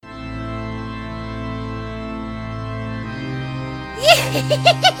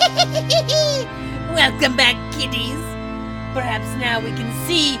Welcome back, kiddies. Perhaps now we can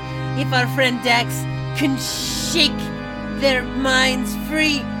see if our friend Dax can shake their minds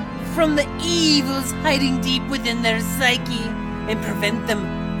free from the evils hiding deep within their psyche and prevent them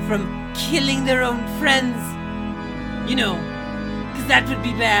from killing their own friends. You know, because that would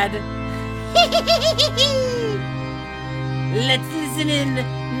be bad. Let's listen in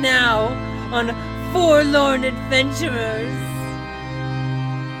now on Forlorn Adventurers.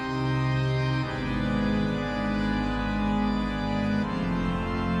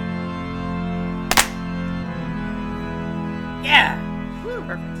 Yeah!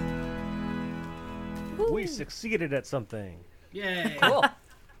 Perfect. We succeeded at something. Yay. Cool.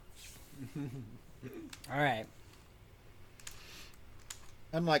 All right.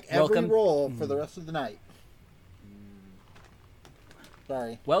 Unlike every Welcome. roll for the rest of the night.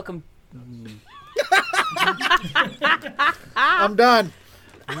 Sorry. Welcome. I'm done.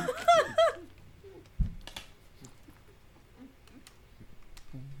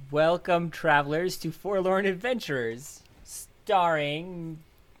 Welcome, travelers, to Forlorn Adventurers, starring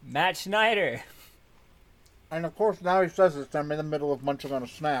Matt Schneider, And of course, now he says this, I'm in the middle of munching on a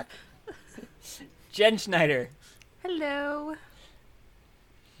snack. Jen Schneider, Hello.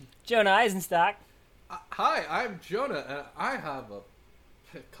 Jonah Eisenstock, Hi, I'm Jonah, and I have a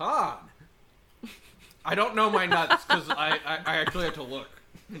pecan. I don't know my nuts, because I actually have to look.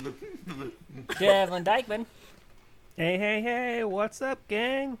 Devlin Dykeman, Hey, what's up,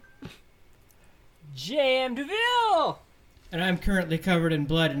 gang? J.M. DeVille. And I'm currently covered in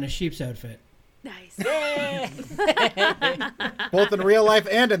blood in a sheep's outfit. Nice. Yay! Both in real life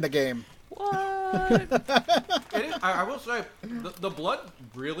and in the game. What? I will say, the blood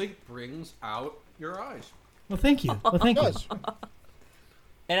really brings out your eyes. Well, thank you. Well, thank It you. does.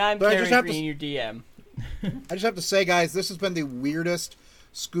 And I'm But I Carrie just have to Green, your DM. I just have to say, guys, this has been the weirdest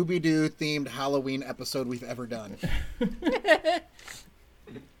Scooby-Doo themed Halloween episode we've ever done.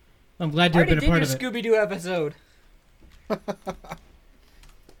 I'm glad to have Already been a did part your of it. Scooby-Doo episode.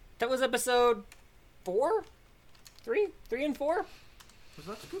 That was episode 4? 3 and 4? Was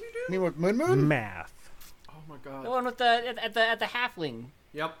that Scooby-Doo? You mean with Moon Moon? Math. Oh my god. The one with the at the halfling.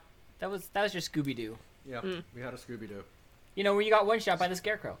 Yep. That was your Scooby-Doo. Yep. We had a Scooby-Doo. You know where you got one shot by the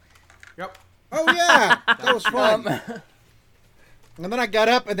scarecrow. Yep. Oh, yeah. That was fun. And then I got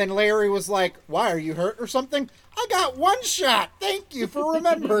up, and then Larry was like, why, are you hurt or something? I got one shot. Thank you for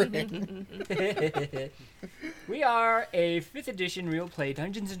remembering. We are a 5th edition Real Play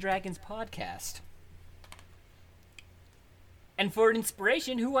Dungeons & Dragons podcast. And for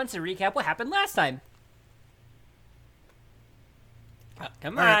inspiration, who wants to recap what happened last time?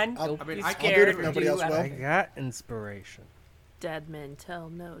 Come All right, on, I'll- don't I mean, be I can scared. do it if or nobody else will. I got inspiration. Dead men tell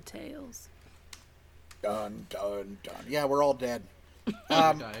no tales. Dun, dun, dun. Yeah, we're all dead.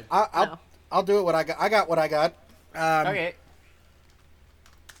 Died. No. I'll do it what I got. I got what I got. Okay.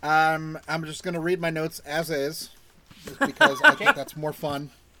 I'm just going to read my notes as is, just because I think that's more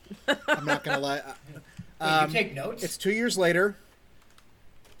fun. I'm not going to lie. you take notes? It's 2 years later.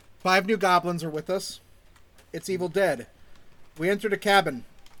 5 new goblins are with us. It's Evil Dead. We entered a cabin.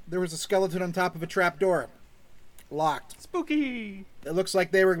 There was a skeleton on top of a trap door. Locked. Spooky. It looks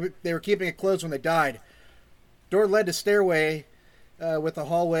like they were keeping it closed when they died. Door led to stairway with a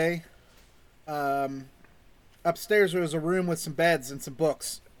hallway. Upstairs there was a room with some beds and some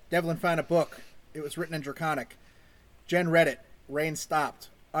books. Devlin found a book. It was written in Draconic. Jen read it. Rain stopped.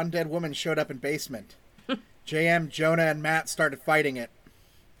 Undead woman showed up in basement. JM, Jonah, and Matt started fighting it.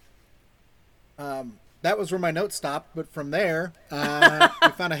 That was where my notes stopped, but from there, we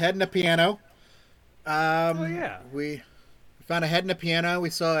found a head and a piano. Oh, yeah. We found a head and a piano.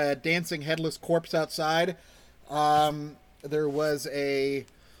 We saw a dancing headless corpse outside. There was a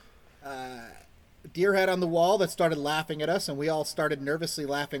deer head on the wall that started laughing at us, and we all started nervously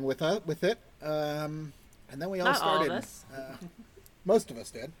laughing with it. And then we all Not started. all of us. Most of us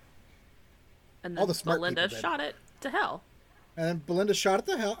did. And all then the smart Belinda people did. shot it to hell. And Belinda shot it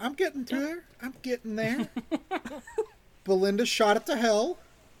to hell. I'm getting to her. I'm getting there. Belinda shot it to hell.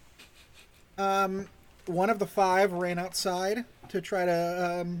 One of the 5 ran outside to try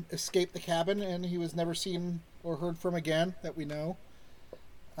to escape the cabin, and he was never seen or heard from again that we know.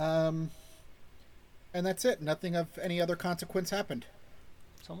 And that's it. Nothing of any other consequence happened.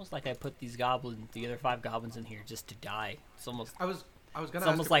 It's almost like I put these goblins, the other 5 goblins in here just to die. It's almost I was gonna. it's ask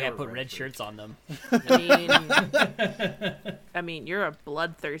almost if like they I were put red shirts on them. I mean, you're a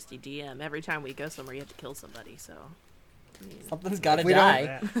bloodthirsty DM. Every time we go somewhere, you have to kill somebody. So, I mean, Something's gotta We don't-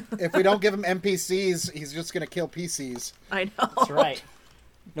 die. If we don't give him NPCs, he's just going to kill PCs. I know. That's right.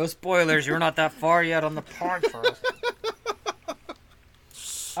 No spoilers, you're not that far yet on the podcast.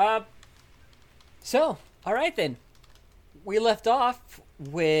 So, all right then. We left off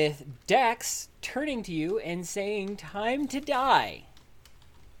with Dax turning to you and saying, "Time to die."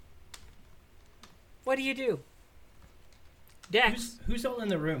 What do you do? Dax, Who's all in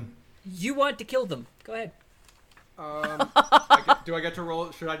the room? you want to kill them. Go ahead. Do I get to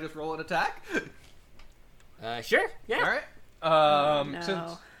roll? Should I just roll an attack? Sure. Yeah. All right. No.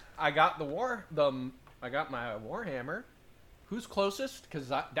 Since I got I got my warhammer. Who's closest? Because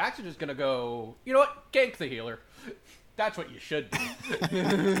Dax is just gonna go. You know what? Gank the healer. That's what you should do.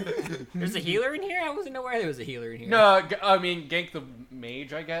 There's a healer in here? I wasn't aware there was a healer in here. No, I mean gank the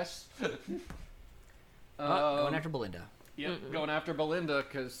mage, I guess. Going after Belinda. Yep, going after Belinda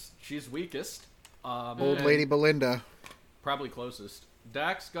because she's weakest. Old and lady Belinda. probably closest.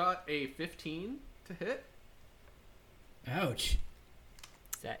 Dax got a 15 to hit. Ouch.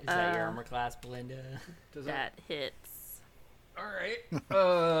 Is that your armor class, Belinda? Does That hits. All right.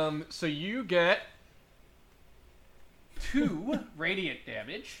 So you get 2 radiant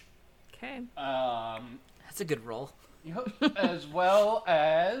damage. Okay. That's a good roll. As well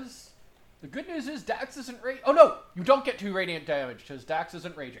as the good news is Dax isn't Oh no, you don't get 2 radiant damage because Dax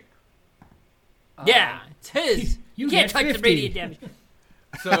isn't raging. Yeah, it's his. You can't get touch the 50. radiant damage.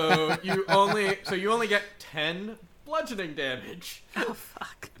 So you only get 10 bludgeoning damage. Oh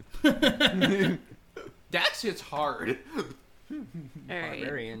fuck. Dax hits hard. All right.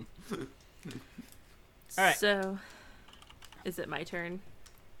 Barbarian. All right. So, is it my turn?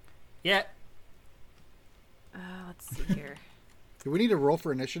 Yeah. Let's see here. Do we need to roll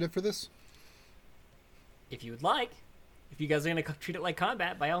for initiative for this? If you would like. If you guys are going to treat it like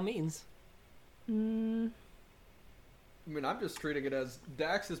combat, by all means. I mean, I'm just treating it as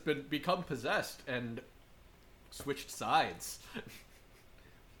Dax has become possessed and switched sides.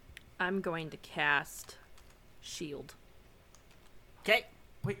 I'm going to cast Shield. Okay.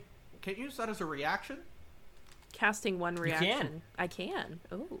 Wait, can't you use that as a reaction? Casting one reaction. can. I can.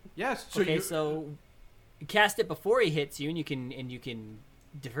 Oh. Yes. So you cast it before he hits you, and you can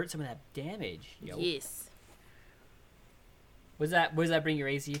divert some of that damage. Yo. Yes. What does that bring your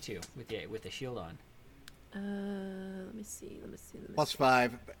AC to with the shield on? Let me see. Plus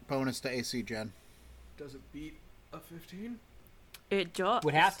 5 bonus to AC Gen. Does it beat a 15? It does.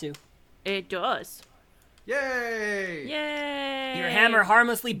 Would have to. It does. Yay! Yay! Your hammer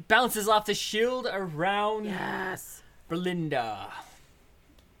harmlessly bounces off the shield around Yes. Belinda.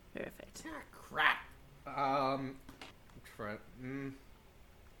 Perfect. Crap.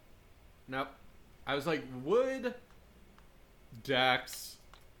 Nope. I was like, would Dax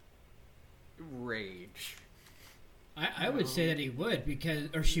rage? I would say that he would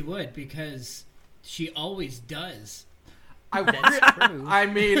she would because she always does. That's true. I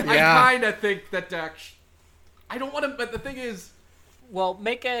mean, Yeah. I kind of think that Dax. I don't want to, but the thing is. Well,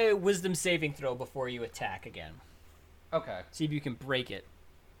 make a wisdom saving throw before you attack again. Okay. See if you can break it.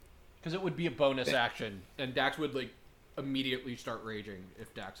 Because it would be a bonus action, and Dax would, like, immediately start raging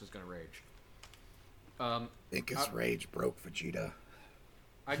if Dax is going to rage. I think his rage broke Vegeta.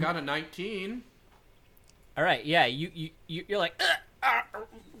 I got a 19. All right, yeah, you're like,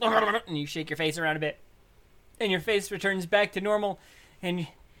 and you shake your face around a bit, and your face returns back to normal, and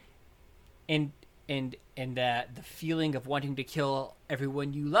the feeling of wanting to kill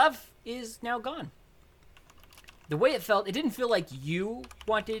everyone you love is now gone. The way it felt, it didn't feel like you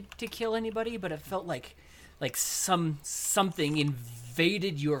wanted to kill anybody, but it felt like something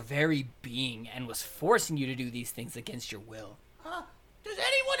invaded your very being and was forcing you to do these things against your will. Does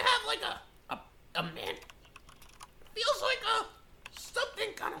anyone have like a man? Feels like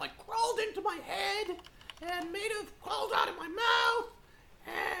something kind of like crawled into my head and may have crawled out of my mouth.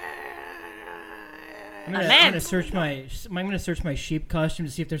 I'm gonna search my sheep costume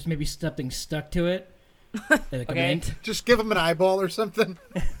to see if there's maybe something stuck to it. Like a mint. Just give him an eyeball or something.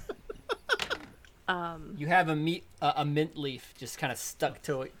 You have a mint leaf just kind of stuck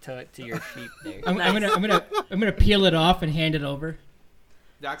to your sheep there. I'm gonna peel it off and hand it over.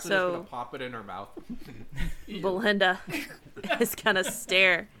 Dax is just going to pop it in her mouth. Belinda is gonna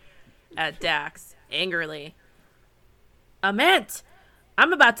stare at Dax angrily. A mint!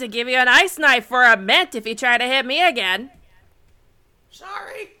 I'm about to give you an ice knife for a mint if you try to hit me again.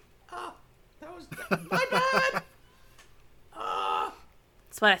 Sorry. That was my bad.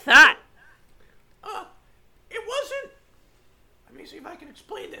 That's what I thought. It wasn't. Let me see if I can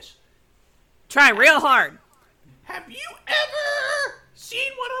explain this. Try real hard. Have you ever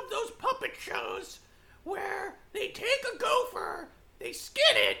seen one of those puppet shows where they take a gopher, they skin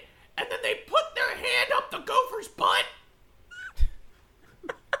it, and then they put their hand up the gopher's butt?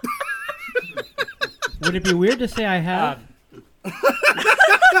 Would it be weird to say I have?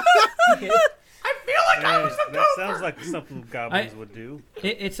 I feel like I was the That gopher. sounds like something goblins would do.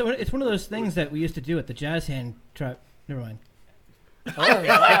 It's one of those things that we used to do at the jazz hand trap. Never mind. Oh,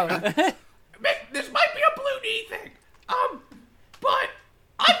 wow. This might be a Blue Knee thing. But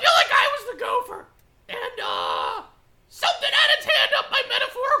I feel like I was the gopher. And, something had its hand up my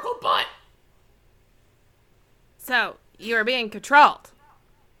metaphorical butt. So, you are being controlled.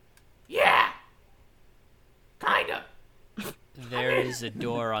 Yeah. Kinda. There is a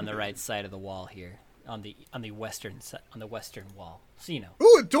door on the right side of the wall here, on the western wall. So you know.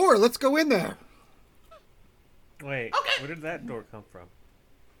 Ooh, a door. Let's go in there. Wait, Okay. where did that door come from?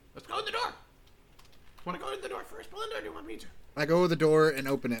 Let's go in the door. Want to go in the door first, Belinda, or do you want me to? I go to the door and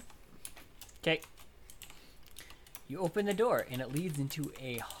open it. Okay. You open the door, and it leads into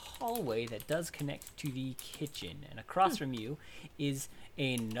a hallway that does connect to the kitchen. And across from you is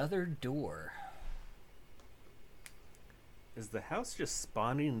another door. Is the house just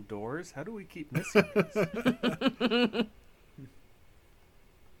spawning doors? How do we keep missing this?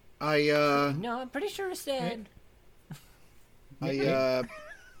 No, I'm pretty sure it said. I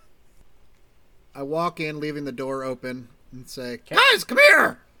walk in, leaving the door open, and say, "Guys, come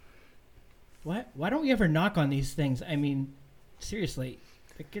here!" Why don't we ever knock on these things? I mean, seriously,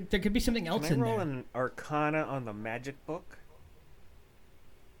 there could be something else Can I in roll there. an Arcana on the magic book?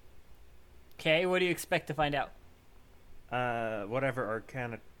 Okay, what do you expect to find out? Whatever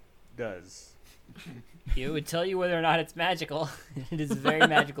Arcana does. It would tell you whether or not it's magical. It is a very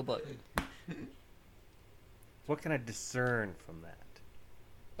magical book. What can I discern from that?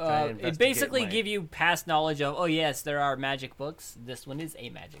 Can I It investigate basically my- give you past knowledge of, oh yes, there are magic books. This one is a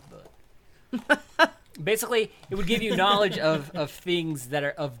magic book. Basically, it would give you knowledge of things that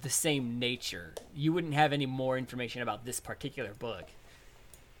are of the same nature. You wouldn't have any more information about this particular book.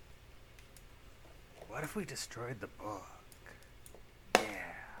 What if we destroyed the book?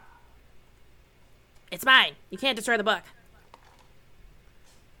 It's mine. You can't destroy the book.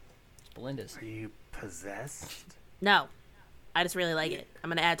 It's Belinda's. Are you possessed? No. I just really like it. I'm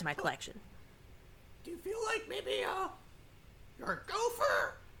going to add it to my collection. Do you feel like maybe, you're a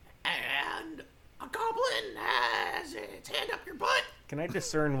gopher and a goblin has its hand up your butt? Can I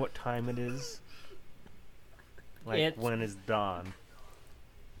discern what time it is? Like, It's- when is dawn?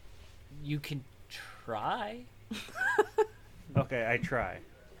 You can try. Okay, I try.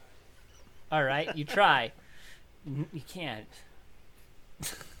 All right, you try. You can't.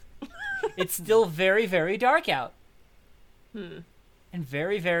 It's still very, very dark out. And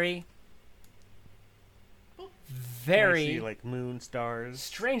very, very, Can I very see, like, moon, stars?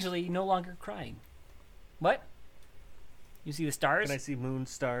 strangely no longer crying. What? You see the stars? Can I see moon,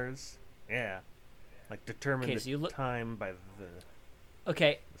 stars? Yeah. Like, determine Okay, the so you look- time by the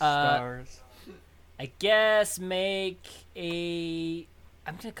Okay, stars. I guess make a...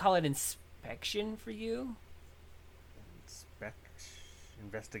 I'm going to call it inspection for you.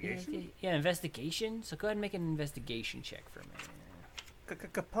 Investigation? Yeah, investigation. So go ahead and make an investigation check for me.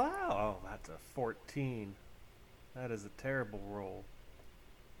 Ka-ka-ka-plow! Oh, that's a 14. That is a terrible roll.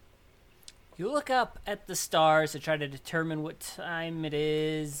 You look up at the stars to try to determine what time it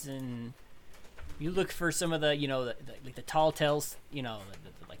is, and you look for some of the, like the tall tales,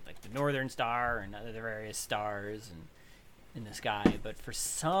 like the northern star and other various stars and in the sky. But for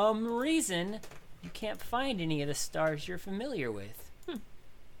some reason, you can't find any of the stars you're familiar with.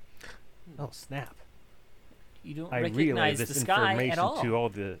 Oh, snap. You don't I relay recognize this the sky information at all. to all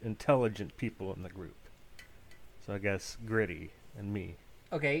the intelligent people in the group. So I guess Gritty and me.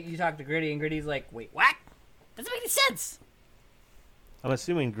 Okay, you talk to Gritty, and Gritty's like, "Wait, what? Doesn't make any sense." I'm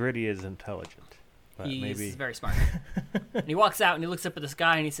assuming Gritty is intelligent. But He's maybe very smart. And he walks out and he looks up at the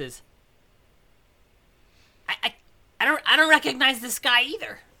sky and he says, I don't recognize this sky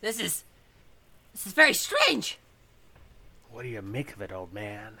either. This is very strange." What do you make of it, old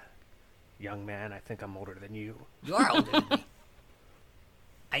man? Young man, I think I'm older than you. You are older than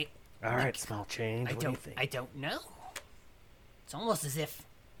me. All right, small change. I What do you think? don't know. It's almost as if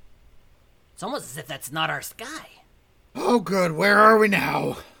that's not our sky. Oh, good. Where are we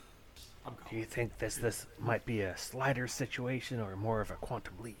now? Do you think this might be a slider situation or more of a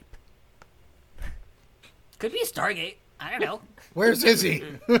quantum leap? Could be a Stargate. I don't know. Where's Izzy?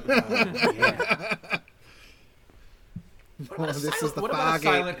 Yeah. Oh, this is the What about a Fargate.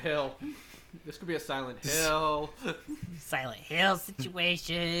 Silent Hill? This could be a Silent Hill. Silent Hill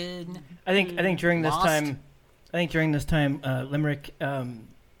situation. I think during this Lost? time, Limerick,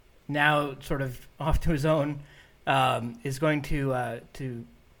 now sort of off to his own, is going to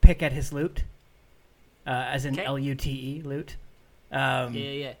pick at his lute, as in Okay. Lute, loot,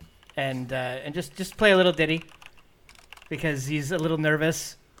 Yeah. and just play a little ditty because he's a little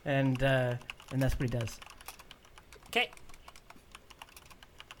nervous and that's what he does. Okay.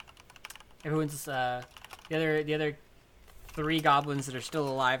 Everyone's the other 3 goblins that are still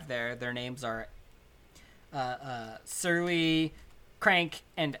alive there. Their names are Surly, Crank,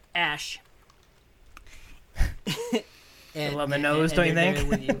 and Ash. On the nose, don't you they're think?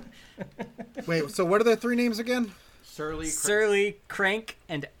 there with you. Wait, so what are their 3 names again? Surly, Crank,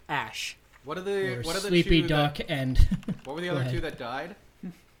 and Ash. What are the Or what are the Sleepy two Duck that, and what were the Go other ahead. 2 that died?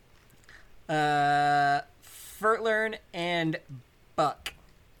 Furtlern and Buck.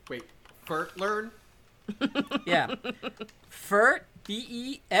 Wait, Furtlern? Yeah. Furt,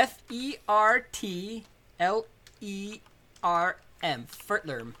 Fefertlerm.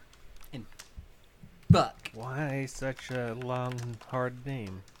 Furtlern. And Buck. Why such a long, hard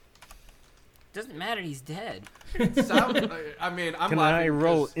name? Doesn't matter, he's dead. I mean, I'm Can laughing I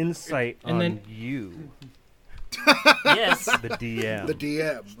roll 'cause insight And on then- you, Yes. the DM? The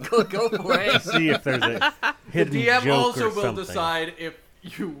DM. Go for it. See if there's a hidden the DM joke also or will something. decide if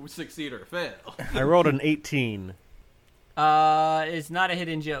you succeed or fail. I rolled an 18. It's not a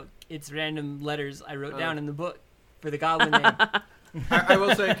hidden joke. It's random letters I wrote down in the book for the goblin name. I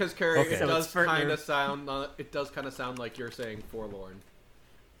will say, because Carrie, Okay. it So does it's Furtler. kind of sound. It does kind of sound like you're saying forlorn.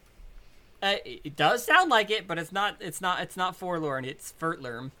 It does sound like it, but it's not. It's not forlorn. It's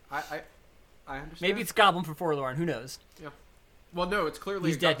Furtlern. I understand. Maybe it's goblin for forlorn. Who knows? Yeah. Well, no, it's clearly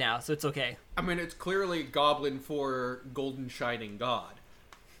He's dead now, so it's okay. I mean, it's clearly goblin for golden shining god.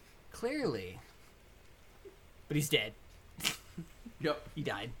 Clearly, but he's dead. Oh. Yep. He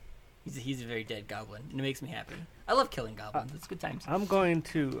died. He's a very dead goblin, and it makes me happy. I love killing goblins. It's good times. I'm going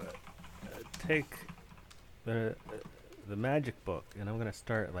to take the magic book, and I'm going to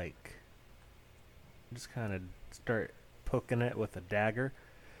start, just kind of start poking it with a dagger,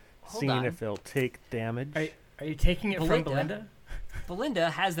 Hold seeing on. if it'll take damage. Are you taking it from Belinda? Belinda? Belinda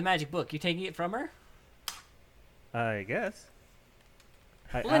has the magic book. You taking it from her? I guess.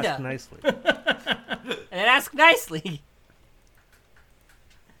 I Belinda. asked nicely. And ask nicely.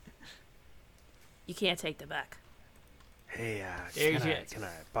 You can't take the book. Hey, There's your- can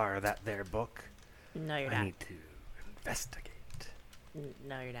I borrow that there book? No, you're I not. need to investigate.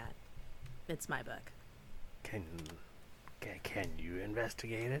 No, you're not. It's my book. Can you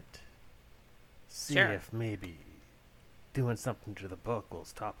investigate it? See Sure. if maybe doing something to the book will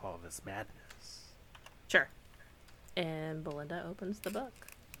stop all this madness. Sure. And Belinda opens the book.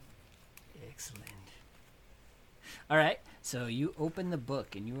 Excellent. All right, so you open the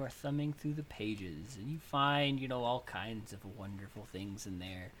book and you are thumbing through the pages and you find, all kinds of wonderful things in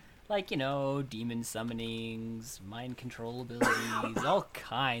there. Like, demon summonings, mind control abilities, all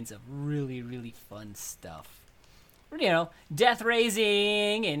kinds of really, really fun stuff. Death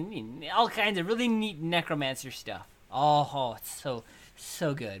raising and all kinds of really neat necromancer stuff. Oh, it's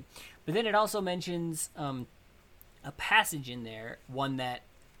so good. But then it also mentions a passage in there, one that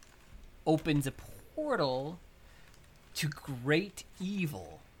opens a portal to great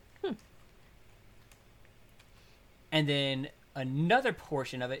evil. And then another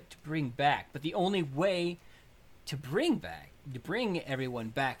portion of it to bring back. But the only way to bring everyone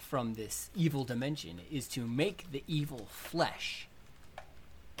back from this evil dimension is to make the evil flesh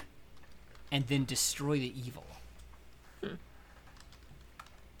and then destroy the evil.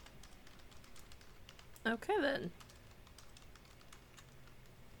 Okay, then.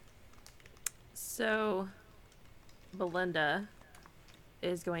 So, Belinda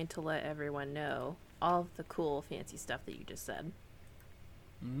is going to let everyone know all of the cool, fancy stuff that you just said.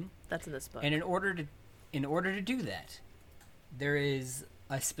 Mhm. That's in this book. And in order to do that, there is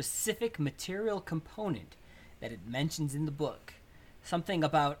a specific material component that it mentions in the book. Something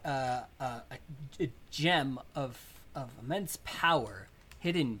about a gem of immense power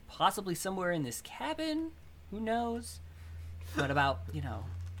hidden possibly somewhere in this cabin. Who knows? But about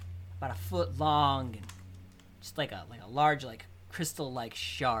a foot long and just like a large crystal-like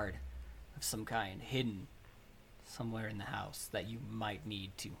shard of some kind hidden somewhere in the house that you might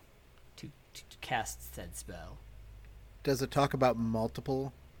need to cast said spell. Does it talk about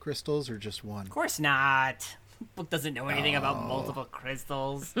multiple crystals or just one? Of course not. Book doesn't know anything about multiple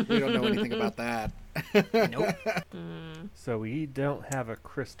crystals. We don't know anything about that. Nope. So we don't have a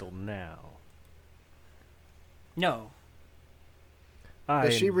crystal now. No. I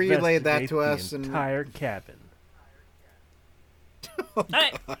She relayed that to investigate us the and- entire cabin.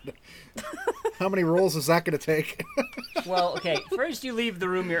 Alright. How many rolls is that going to take? Well, okay. First, you leave the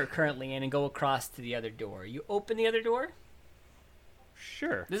room you're currently in and go across to the other door. You open the other door.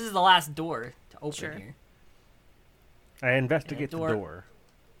 Sure. This is the last door to open Sure. here. I investigate the door- door.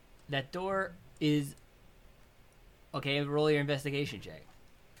 That door is okay. Roll your investigation check.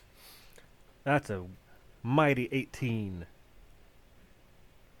 That's a mighty 18.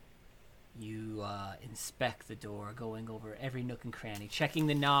 You inspect the door, going over every nook and cranny, checking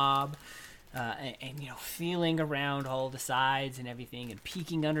the knob, and feeling around all the sides and everything, and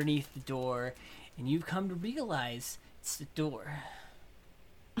peeking underneath the door, and you've come to realize it's the door.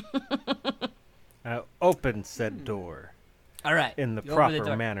 Open said door All right. in the you open proper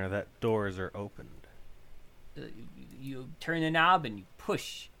door. manner that doors are opened. You turn the knob and you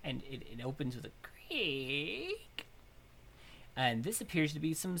push, and it opens with a creak. And this appears to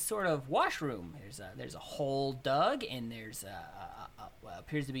be some sort of washroom. There's a hole dug, and there's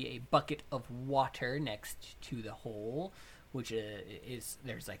appears to be a bucket of water next to the hole, which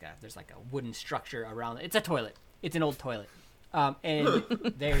there's like a wooden structure around it. It's a toilet. It's an old toilet. And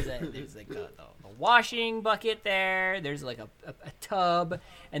there's like the washing bucket there. There's like a tub,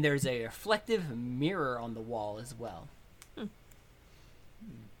 and there's a reflective mirror on the wall as well.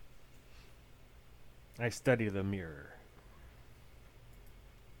 I study the mirror.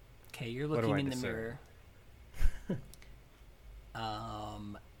 Okay, you're What do looking I in the discern? mirror.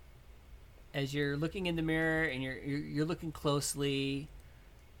 As you're looking in the mirror and you're looking closely,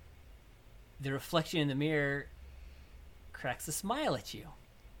 the reflection in the mirror cracks a smile at you,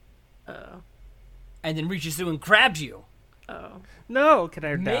 Oh. and then reaches through and grabs you. Oh. No, can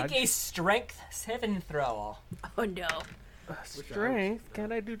I Make dodge? a strength 7 throw. Oh no. Strength?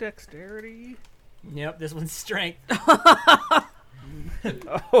 Can I do dexterity? Yep, this one's strength.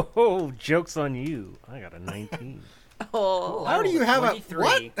 Oh, joke's on you. I got a 19. Oh. How do you have a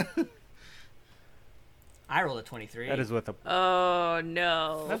 23. I rolled a 23. That is with a... Oh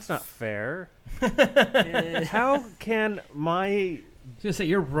no. That's not fair. Uh, How can my Just say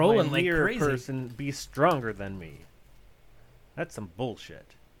you're rolling like mirror crazy. person be stronger than me? That's some bullshit.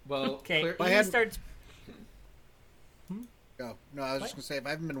 Well, okay, clear- I he had- starts. Oh, no, I was just gonna say if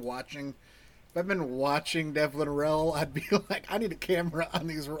I've been watching Devlin Rell, I'd be like, I need a camera on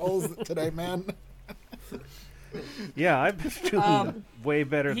these rolls today, man. Yeah, I've been doing way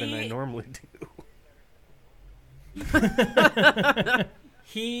better than I he- normally do.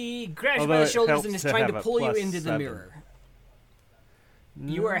 He grabs you Although by the it shoulders helps and is to trying have to a pull you plus into the 7. mirror.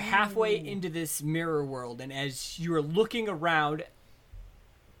 You are halfway into this mirror world, and as you are looking around,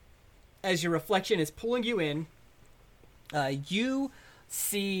 as your reflection is pulling you in, you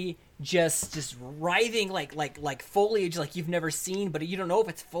see just writhing like foliage like you've never seen, but you don't know if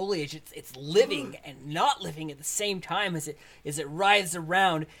it's foliage. It's living and not living at the same time as it writhes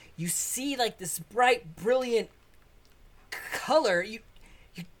around. You see like this bright, brilliant color. You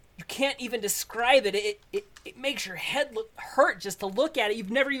can't even describe it. It makes your head hurt just to look at it. You've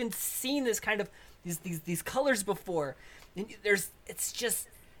never even seen this kind of these colors before. And it's just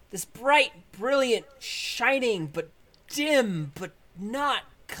this bright, brilliant, shining but dim but not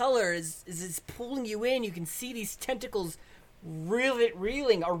color is pulling you in. You can see these tentacles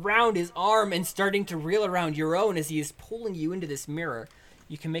reeling around his arm and starting to reel around your own as he is pulling you into this mirror.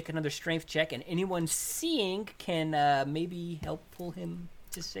 You can make another strength check, and anyone seeing can maybe help pull him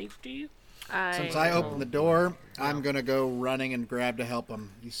to safety. Since I opened the door, I'm gonna go running and grab to help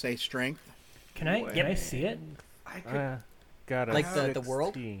him. You say strength? Can I see it? Got a Like the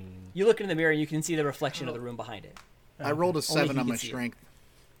world? 16. You look in the mirror and you can see the reflection of the room behind it. I rolled a Only 7 he on can my see it. strength.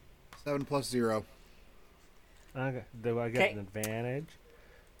 7 plus 0. Do I get Okay. an advantage?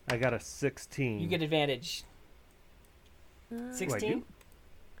 I got a 16. You get advantage. What do I 16? do?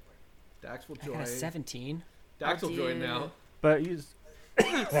 Dax will I join. got a 17. Dax will Oh, join dear. now. But you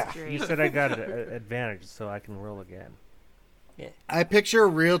Straight. said I got an advantage, so I can roll again. I picture a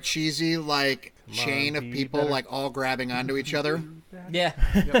real cheesy like Come chain on, of be people better. like all grabbing onto each other. Yeah.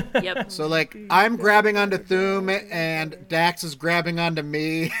 Yep. So like I'm grabbing onto Thum and Dax is grabbing onto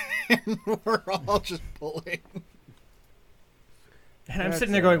me, and we're all just pulling. And I'm That's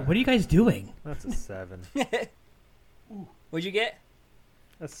sitting there going, "What are you guys doing?" That's a 7. What'd you get?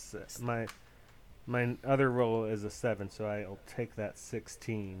 That's my other roll is a 7, so I'll take that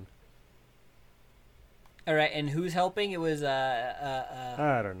 16. All right, and who's helping? It was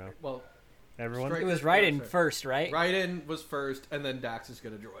I don't know. Well, Everyone? Straight- it was Raiden sorry. first, right? Raiden was first, and then Dax is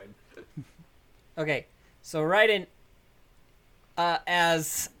gonna join. Okay, so Raiden,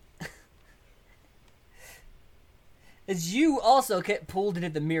 as you also get pulled into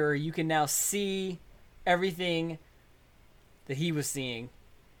the mirror, you can now see everything that he was seeing,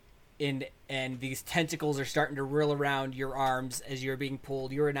 and these tentacles are starting to whirl around your arms as you're being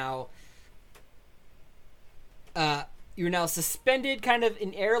pulled. You're now suspended, kind of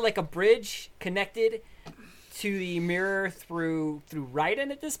in air like a bridge, connected to the mirror through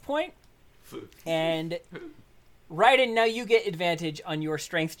Raiden at this point. And Raiden, now you get advantage on your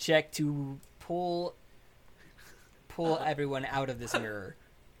strength check to pull everyone out of this mirror.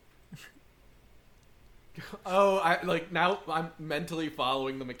 Oh, now I'm mentally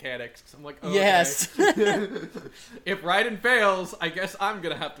following the mechanics. 'Cause I'm like, okay. Yes. If Raiden fails, I guess I'm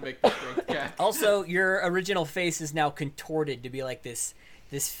gonna have to make the strength check. Also, your original face is now contorted to be like this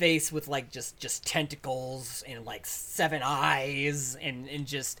face with like just tentacles and like 7 eyes and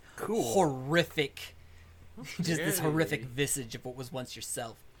just horrific, just this horrific visage of what was once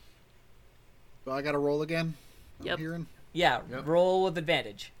yourself. So I got to roll again. Yep. I'm hearing. Yeah, Yep. roll with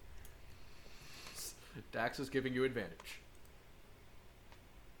advantage. Dax is giving you advantage.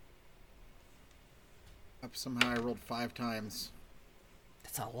 Somehow I rolled 5 times.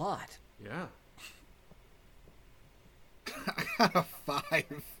 That's a lot. Yeah. I got a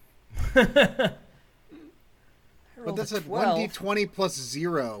 5. I But rolled that's a a 12. 1d20 plus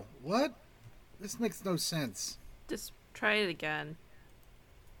 0. What? This makes no sense. Just try it again.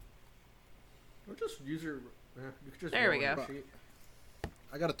 Or just use your. You could just There we roll on go. your sheet.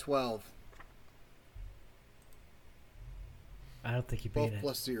 I got a 12. I don't think you Both beat it.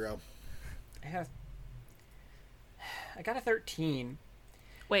 plus 0. I got a 13.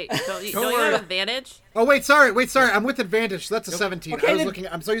 Wait, don't you worry. have advantage? Oh, wait, sorry. I'm with advantage. So that's a 17. Okay, I was then- looking.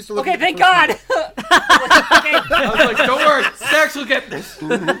 I'm so used to looking Okay, at the thank first God. I was like, don't worry, Dax will get this.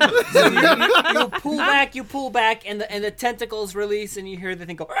 you pull back, and the tentacles release, and you hear the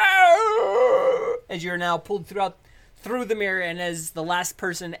thing go "Arr!" as you're now pulled through the mirror, and as the last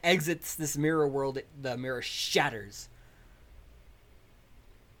person exits this mirror world, the mirror shatters.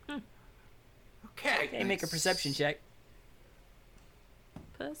 Okay, make a perception check.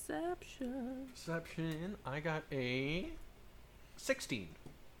 Perception. Perception. I got a 16.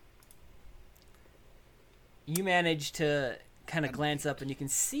 You manage to kind of glance up, and you can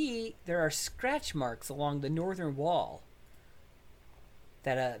see there are scratch marks along the northern wall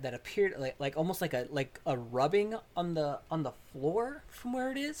that appeared like almost like a rubbing on the floor from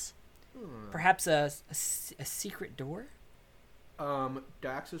where it is. Perhaps a secret door.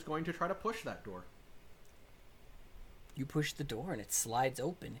 Dax is going to try to push that door. You push the door, and it slides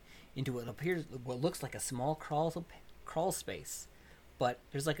open into what looks like a small crawl space. But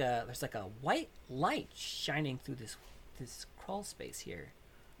there's like a white light shining through this crawl space here.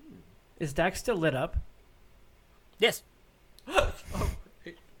 Is Dax still lit up? Yes.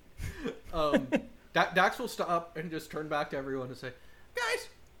 Dax will stop and just turn back to everyone and say, "Guys,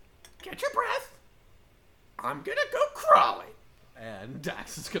 get your breath. I'm gonna go crawling." And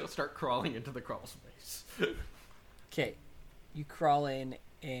Dax is gonna start crawling into the crawl space. Okay, you crawl in,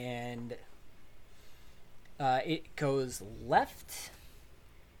 and it goes left,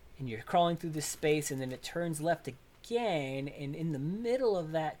 and you're crawling through this space, and then it turns left again, and in the middle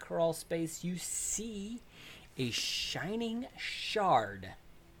of that crawl space, you see a shining shard.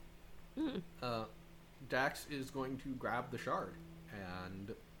 Dax is going to grab the shard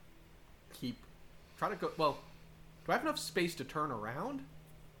and try to go. Well, do I have enough space to turn around?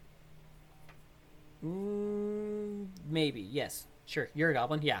 Maybe, yes. Sure, you're a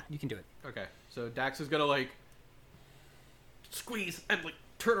goblin. Yeah, you can do it. Okay, so Dax is gonna squeeze and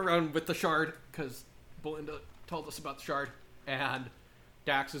turn around with the shard because Belinda told us about the shard, and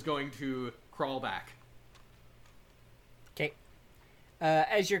Dax is going to crawl back. Okay.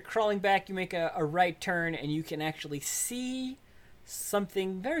 As you're crawling back, you make a right turn, and you can actually see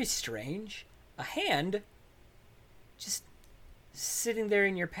something very strange. A hand just sitting there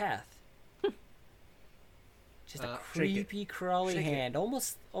in your path. Just a Shake it. creepy, crawly Shake it. hand,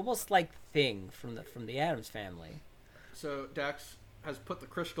 almost like Thing from the Addams Family. So Dax has put the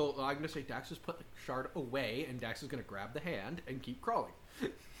crystal. I'm gonna say Dax has put the shard away, and Dax is gonna grab the hand and keep crawling.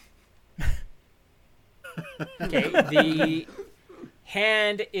 Okay, the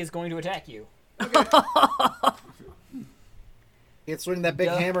hand is going to attack you. Can't swing that big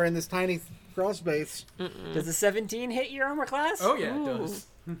Duh. hammer in this tiny crawl space. Does a 17 hit your armor class? Oh yeah, it does.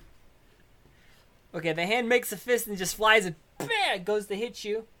 Okay, the hand makes a fist and just flies and bam, goes to hit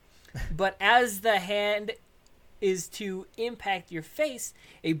you. But as the hand is to impact your face,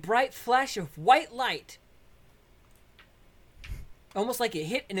 a bright flash of white light, almost like it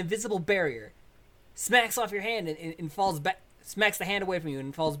hit an invisible barrier, smacks off your hand and falls back, smacks the hand away from you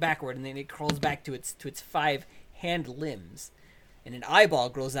and falls backward, and then it crawls back to its 5 hand limbs. And an eyeball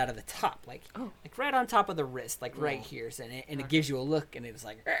grows out of the top, like right on top of the wrist, like right here. So, and it gives you a look, and it's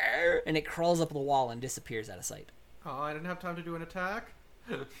like, "Arr!" And it crawls up the wall and disappears out of sight. Oh, I didn't have time to do an attack.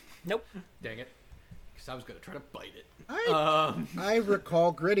 Nope. Dang it! Because I was gonna try to bite it. I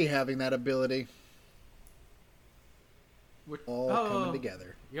recall Gritty having that ability. All coming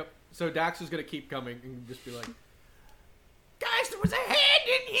together. Yep. So Dax is gonna keep coming and just be like, "Guys, there was There's a hand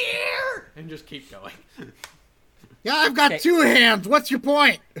in here! And just keep going. Yeah, I've got Okay. 2 hands. What's your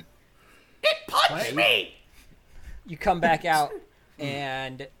point? It punched me! You come back out,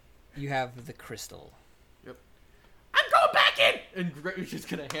 and you have the crystal. I'm going back in! And Gray's just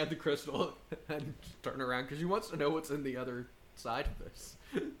gonna hand the crystal and turn around because he wants to know what's in the other side of this.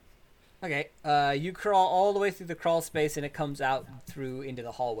 Okay, you crawl all the way through the crawl space, and it comes out through into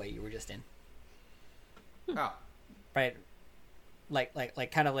the hallway you were just in. Oh. Right, like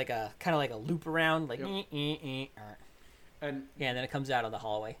kind of like a loop around, like. Yep. And Yeah, and then it comes out of the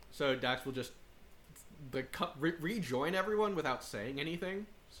hallway. so Dax will just rejoin everyone without saying anything.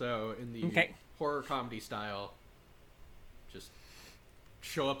 So in the Okay. horror comedy style, just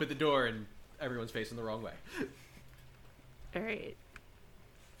show up at the door and everyone's facing the wrong way. All right.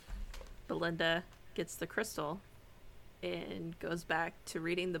 Belinda gets the crystal and goes back to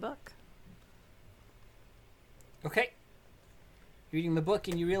reading the book. Okay. Reading the book,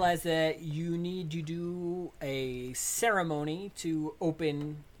 and you realize that you need to do a ceremony to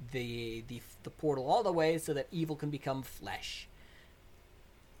open the portal all the way so that evil can become flesh.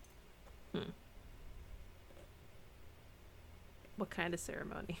 What kind of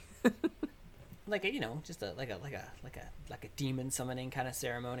ceremony? Like a, just like a demon summoning kind of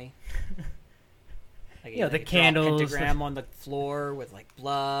ceremony. Like, Yeah, the draw a candles, the- pentagram on the floor with like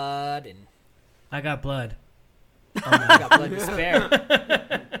blood, and I got blood. you got blood to spare.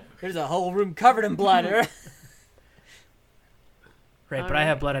 There's a whole room covered in blood. Right, but I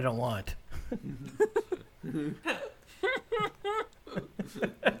have blood I don't want.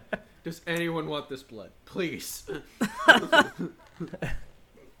 Does anyone want this blood? Please.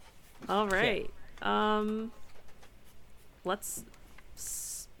 All right. Let's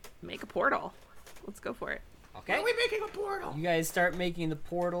make a portal. Let's go for it. Okay. Are we making a portal? You guys start making the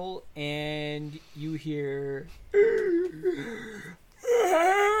portal, and you hear.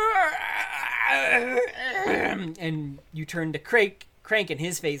 And you turn to Crank, and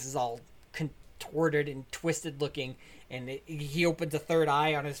his face is all contorted and twisted looking, and he opens a third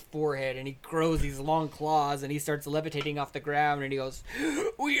eye on his forehead, and he grows these long claws, and he starts levitating off the ground, and he goes,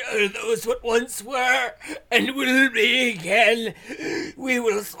 "We are those what once were, and will be again. We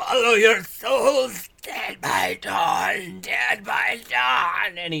will swallow your souls, dead by dawn, dead by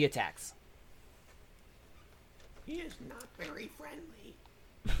dawn." And he attacks. He is not very friendly.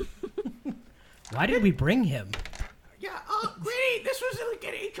 Why did we bring him? Yeah, Gritty, this was like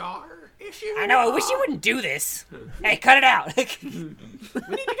an HR issue. I know, I wish you wouldn't do this. Hey, cut it out. We need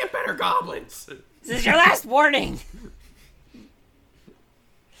to get better goblins. This is your last warning.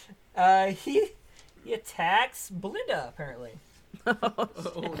 He attacks Belinda, apparently.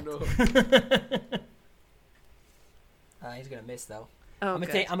 Oh no. He's gonna miss though. Oh, I'm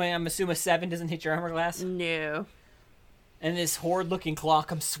good. gonna assume a 7 doesn't hit your armor class, No. and this horde-looking claw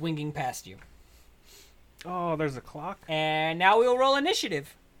comes swinging past you. Oh, there's a clock. And now we'll roll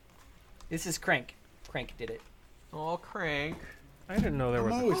initiative. This is Crank. Crank did it. Oh, Crank. I didn't know there I'm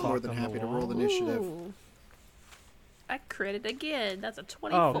was a always clock more than on the happy to wall. roll initiative. Ooh. I critted again. That's a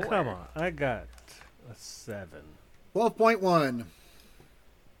 24. Oh, come on. I got a 7. 12.1.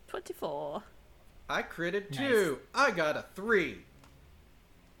 24. I critted 2. I got a 3.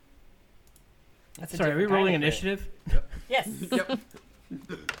 That's a Sorry, are we different rolling kind of crit. initiative? Yes. Yep.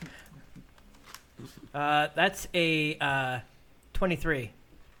 That's a 23.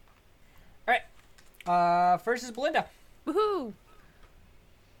 All right. First is Belinda. Woohoo!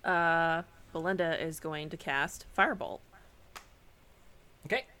 Belinda is going to cast Firebolt.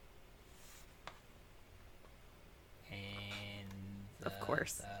 Okay. And Of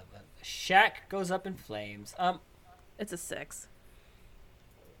course. the shack goes up in flames. It's a 6.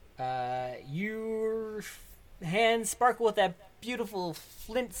 Your hands sparkle with that beautiful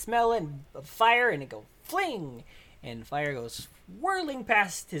flint smell and of fire, and it go fling, and fire goes whirling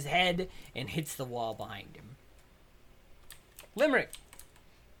past his head and hits the wall behind him. Limerick,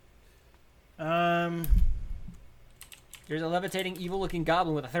 Um, there's a levitating, evil-looking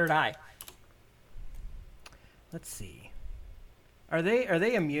goblin with a third eye. let's see. Are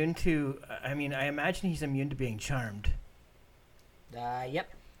they immune to? I mean, I imagine he's immune to being charmed. Yep.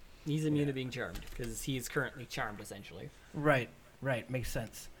 He's immune to being charmed because he is currently charmed, essentially. Right, makes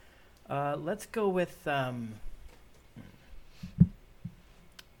sense. Let's go with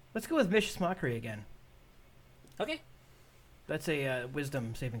Vicious Mockery again. Okay. That's a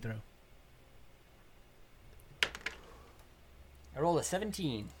wisdom saving throw. I rolled a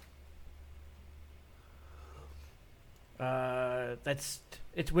 17.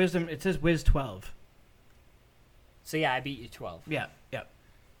 It's wisdom. It says Wiz 12. So yeah, I beat you 12. Yeah.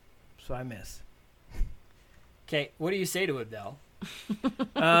 So I miss. Okay, what do you say to him, though?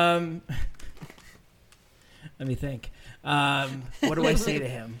 Let me think. What do I say to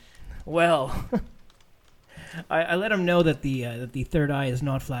him? Well, I let him know that the third eye is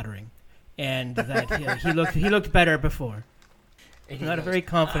not flattering, and that he looked better before. And I'm he not a goes, very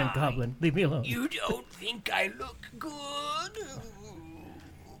confident goblin. Leave me alone. You don't think I look good?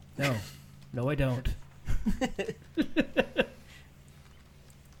 No, I don't.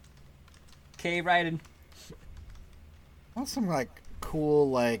 Okay, Ryden. I want some like cool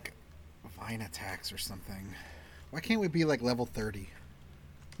like vine attacks or something. Why can't we be like level 30?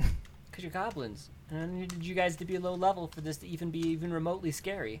 Because you're goblins. And I needed you guys to be low level for this to even be even remotely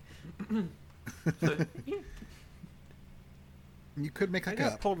scary. You could make I like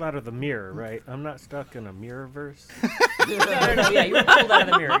got a pulled out of the mirror, right? I'm not stuck in a mirror verse. No, yeah, you were pulled out of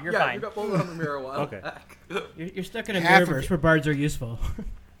the mirror. You're yeah, fine. you got pulled out of the mirror a while Okay. back. You're stuck in a Half of mirrorverse where bards are useful.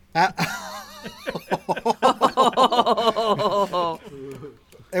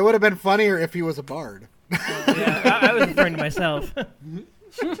 It would have been funnier if he was a bard. Yeah, I was referring to myself.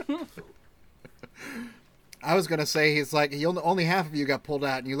 I was gonna say he's like only half of you got pulled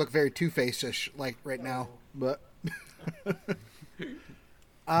out, and you look very Two-Face-ish like right now. But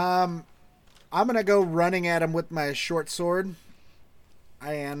I'm gonna go running at him with my short sword,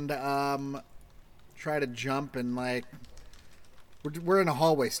 and try to jump and like we're in a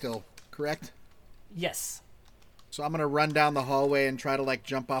hallway still, correct? Yes. So I'm gonna run down the hallway and try to like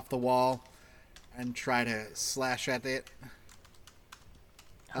jump off the wall and try to slash at it.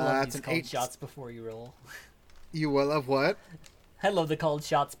 I love It's these an called 8. shots before you roll. You will love what? I love the called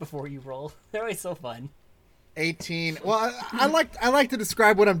shots before you roll. They're always so fun. 18. Well, I like to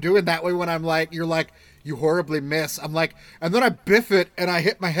describe what I'm doing that way when I'm like, you're like, you horribly miss. I'm like, and then I biff it and I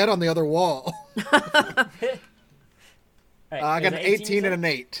hit my head on the other wall. All right, I got an there's 18 and an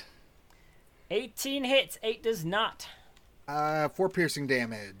 8. 18 hits, 8 does not. 4 piercing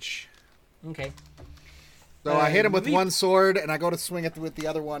damage. Okay. So I hit him with leap. one sword and I go to swing it with the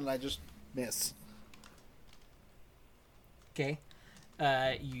other one and I just miss. Okay.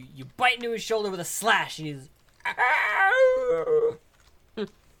 You bite into his shoulder with a slash, and he's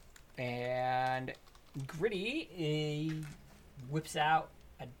and Gritty whips out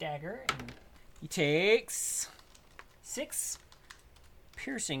a dagger, and he takes 6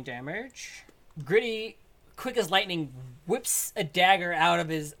 piercing damage. Gritty, quick as lightning, whips a dagger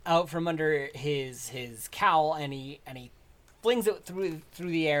out from under his cowl, and he flings it through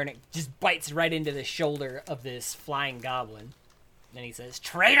the air, and it just bites right into the shoulder of this flying goblin. And he says,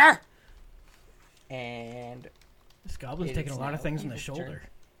 "Traitor!" And This goblin's It taking a is lot of now things in the his shoulder.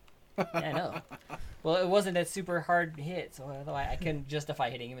 yeah, I know. Well, it wasn't a super hard hit, so I couldn't justify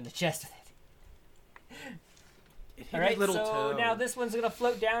hitting him in the chest with it. It hit All his right, little so toe. now this one's gonna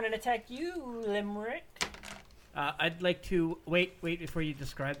float down and attack you, Limerick. I'd like to wait before you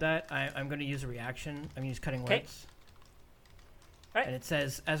describe that. I'm going to use a reaction. I'm going to use cutting Okay. words. Right. And it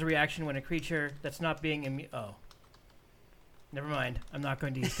says, as a reaction when a creature that's not being immune... Oh. Never mind. I'm not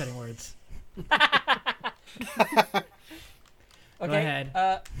going to use cutting words. Okay. ahead.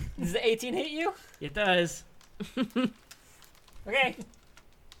 Does the 18 hit you? It does. Okay.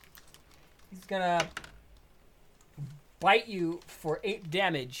 He's gonna bite you for 8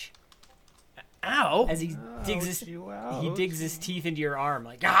 damage Ow! as he digs his teeth into your arm,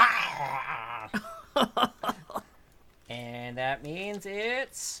 like. "Ah!" And that means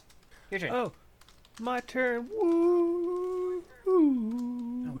it's your turn. Oh, my turn. Woo!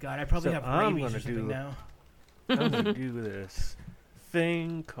 Oh god, I probably So have I'm rabies gonna or something do- now. I'm gonna do this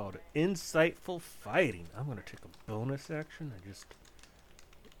thing called insightful fighting. I'm gonna take a bonus action and just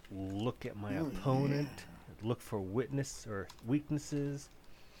look at my opponent, look for witness or weaknesses.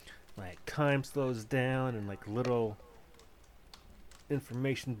 Like time slows down and like little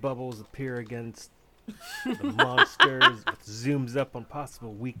information bubbles appear against the monsters. It zooms up on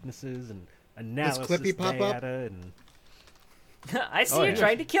possible weaknesses and analysis Clippy pop up? data and I see Oh, you're yeah.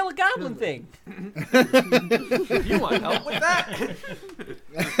 trying to kill a goblin thing. You want help with that?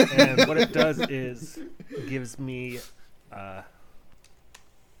 and what it does is gives me I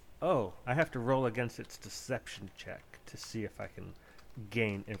have to roll against its deception check to see if I can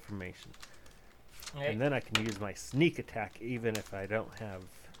gain information. Okay. And then I can use my sneak attack even if I don't have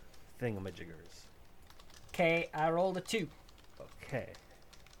thingamajiggers. Okay, I rolled a 2. Okay.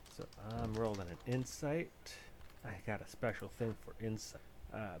 So I'm rolling an insight. I got a special thing for insight.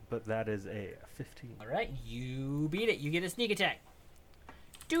 But that is a 15. All right, you beat it. You get a sneak attack.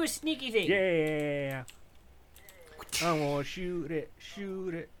 Do a sneaky thing. Yeah. I wanna shoot it.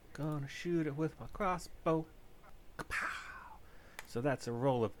 Gonna shoot it with my crossbow. Kapow! So that's a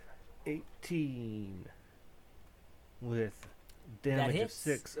roll of 18 with Damage of hits.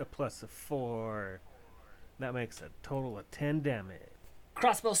 6, a plus of 4. That makes a total of 10 damage.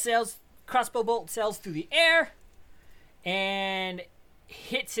 Crossbow bolt sails through the air and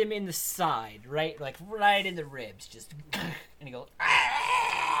hits him in the side, right in the ribs, just and he goes,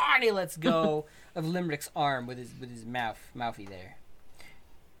 "Ah!" and he lets go of Limerick's arm with his mouthy there.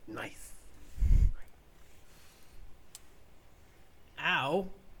 Nice. Ow.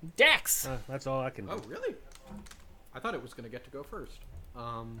 Dax. That's all I can do. Oh, really? I thought it was going to get to go first.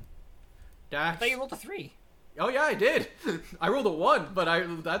 I Dax. thought you rolled a 3. Oh yeah, I did. I rolled a 1, but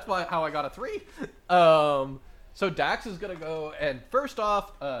that's how I got a 3. So Dax is gonna go, and first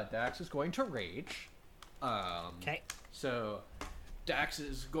off, Dax is going to rage. Okay. So Dax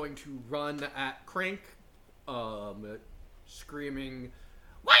is going to run at Crank, screaming,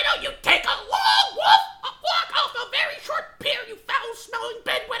 Why don't you take a long walk off a very short pier, you foul-smelling,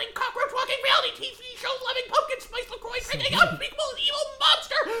 bed-wetting, cockroach-walking, reality TV show-loving, pumpkin-spice LaCroix drinking, unspeakable, evil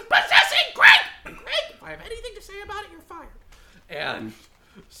monster possessing Crank! Crank, if I have anything to say about it, you're fired. and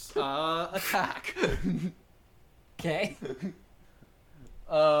attack. Okay.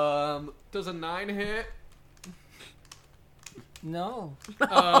 Does a 9 hit? No.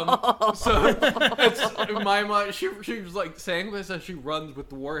 So it's my mom. She was like saying this as she runs with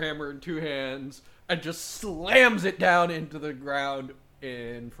the warhammer in 2 hands and just slams it down into the ground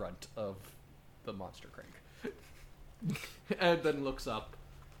in front of the monster Crank, and then looks up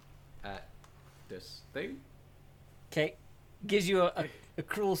at this thing. Okay. Gives you a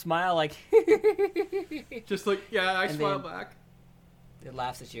cruel smile, like Just like, yeah, I And smile then- back. it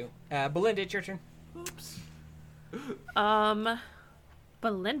laughs at you. Belinda, it's your turn. Oops.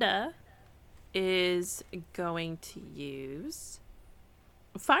 Belinda is going to use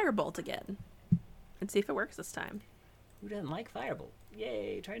Firebolt again and see if it works this time. Who doesn't like Firebolt?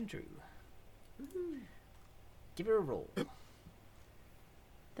 Yay, tried and true. Give it a roll.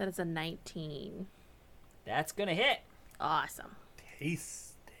 That is a 19. That's gonna hit. Awesome.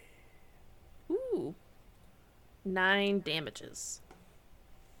 Taste. Ooh. 9 damages.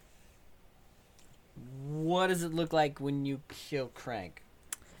 What does it look like when you kill Crank?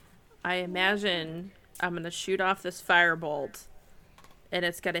 I imagine I'm going to shoot off this firebolt and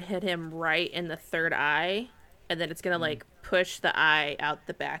it's going to hit him right in the third eye, and then it's going to like push the eye out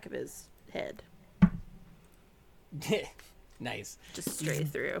the back of his head. Nice. Just straight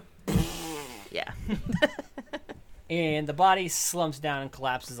through. Yeah. And the body slumps down and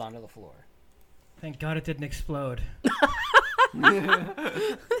collapses onto the floor. Thank God it didn't explode.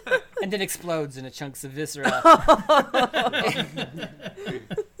 And then explodes into chunks of viscera.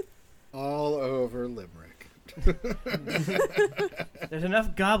 All over Limerick. There's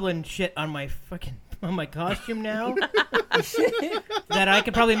enough goblin shit on my costume now that I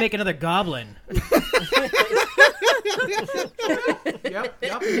could probably make another goblin. Yep,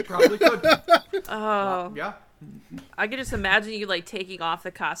 you probably could. Oh. Yeah. I could just imagine you like taking off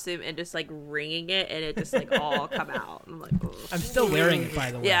the costume and just like wringing it and it just like all come out. I'm like, ugh. I'm still wearing it, by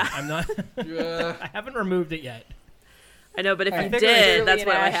the way. Yeah. I'm not. Yeah. I haven't removed it yet. I know, but if I you figured did, Shirley that's and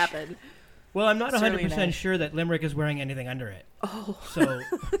what would Ash- happen. Well, I'm not Certainly 100% not. sure that Limerick is wearing anything under it. Oh. So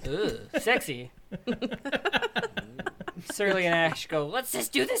Ugh, sexy. Surly and Ash go, let's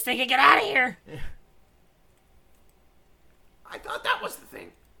just do this thing and get out of here. I thought that was the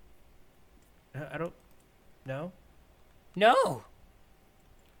thing. I don't know. No.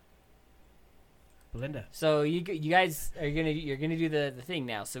 Belinda. So you guys are you're gonna do the thing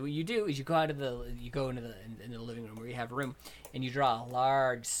now. So what you do is you go into the living room where you have a room, and you draw a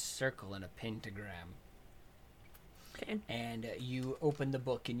large circle and a pentagram. Okay. And you open the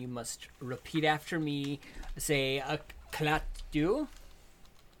book, and you must repeat after me. Say a klatu,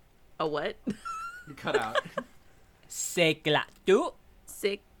 A what? You cut out. say klatu,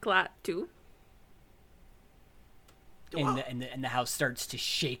 Siklatu. and the house starts to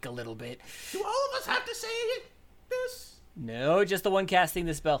shake a little bit. Do all of us have to say this? No, just the one casting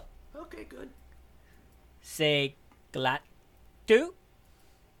the spell. Okay, good. Say klatu,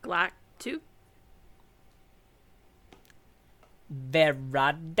 Glactu.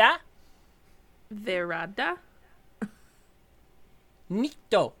 verada, Verada.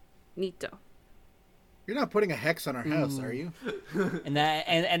 nito. Nito. You're not putting a hex on our house, are you? And that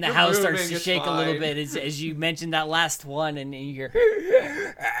and the You're house starts moving, to it's shake a little fine. bit as you mentioned that last one, and you hear.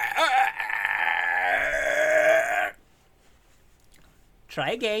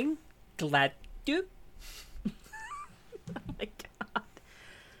 Try again. Glad to. Oh my god.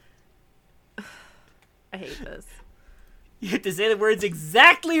 I hate this. You have to say the words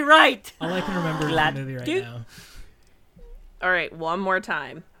exactly right. All I can remember is the Glad movie right to. now. All right, one more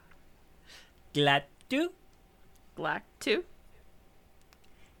time. Glad to. Glactu.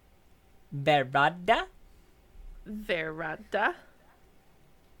 Verada. Verada.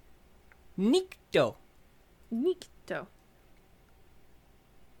 Nikto. Nikto.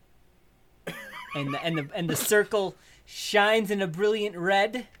 And the circle shines in a brilliant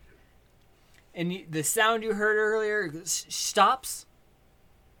red. And the sound you heard earlier stops.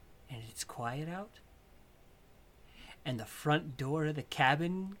 And it's quiet out. And the front door of the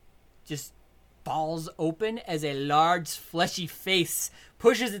cabin just falls open as a large fleshy face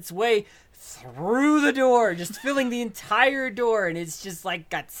pushes its way through the door, just filling the entire door. And it's just like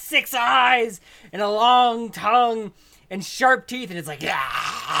got 6 eyes and a long tongue and sharp teeth. And it's like,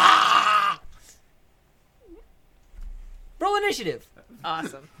 ah! Roll initiative.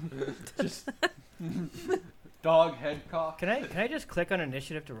 Awesome. Just dog head cock. Can I just click on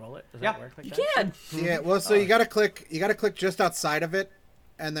initiative to roll it? Does Yeah. that work like You that? can. Yeah, well, so you gotta click just outside of it,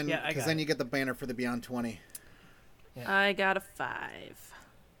 and then Yeah, I because got then it. you get the banner for the Beyond 20. I got a 5.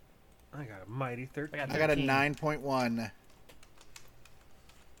 I got a mighty 13. I got I got a 13. 9.1.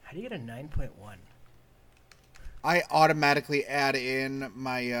 How do you get a 9.1? I automatically add in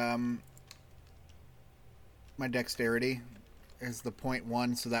my my dexterity as the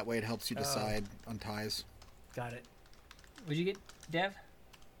 0.1, so that way it helps you decide on ties. Got it. What'd you get, Dev?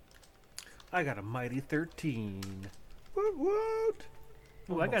 I got a mighty 13. Woot woot!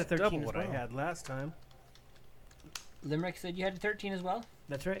 Ooh, I got a Almost 13 double as what I well. had last time. Limerick said you had a 13 as well.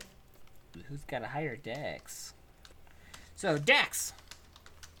 That's right. Who's got a higher dex? So, Dex.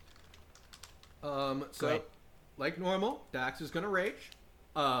 So Great. like normal, Dax is gonna rage.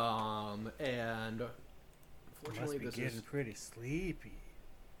 And unfortunately, Must be this getting is. pretty sleepy.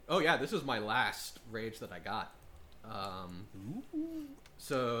 Oh yeah, this is my last rage that I got.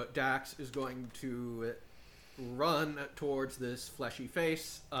 So Dax is going to run towards this fleshy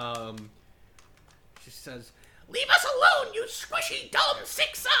face. She says, Leave us alone, you squishy, dumb,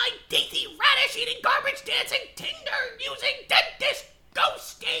 six-eyed, dainty, radish-eating, garbage-dancing, Tinder-using, dentist,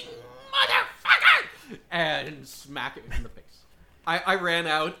 ghosting motherfucker! and smack it in the face. I ran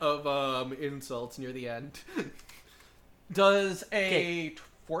out of insults near the end. Does a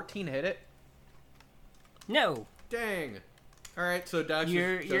 14 hit it? No. Dang. All right, so Dax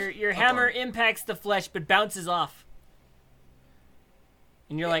Your is just your up hammer on it. impacts the flesh but bounces off.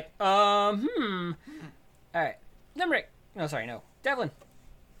 And you're like, All right. Limerick. No, sorry, no. Devlin.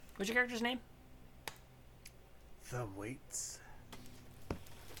 What's your character's name? Thumb weights.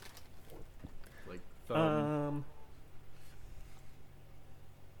 Like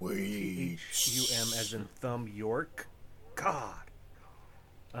H-U-M as in Thumb York. God.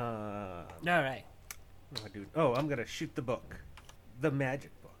 All right. What do I do? Oh, I'm gonna shoot the book. The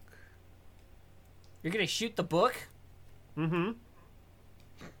magic book. You're going to shoot the book? Mm-hmm.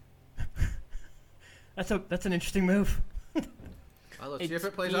 That's an interesting move. let's see if It's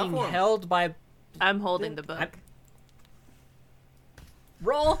it plays out being for him. held by... I'm holding the book.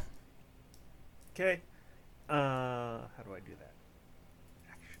 Roll. Okay. How do I do that?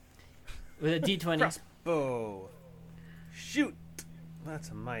 With a d20. Crossbow. Shoot. That's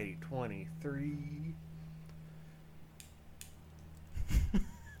a mighty 23.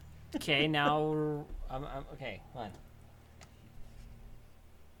 Okay, now... okay, hold on.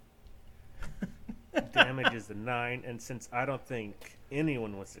 Damage is a 9, and since I don't think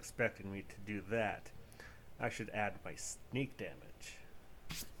anyone was expecting me to do that, I should add my sneak damage.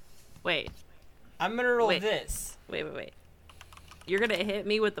 Wait. I'm going to roll Wait. this. Wait. You're going to hit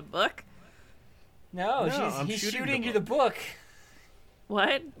me with the book? No, I'm he's shooting shooting the you the book.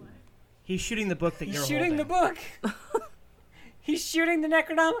 What? He's shooting the book that He's you're shooting the holding. book. He's shooting the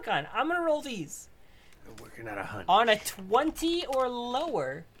Necronomicon. I'm going to roll these. I'm working at a hunch. On a 20 or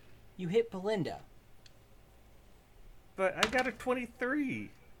lower, you hit Belinda. But I got a 23.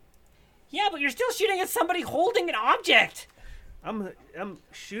 Yeah, but you're still shooting at somebody holding an object. I'm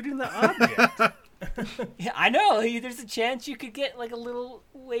shooting the object. Yeah, I know. There's a chance you could get like a little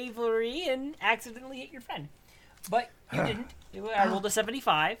wavery and accidentally hit your friend. But you didn't. I rolled a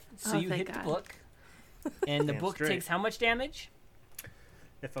 75, so Oh, you thank hit God. the book. And the Damn book straight. takes how much damage?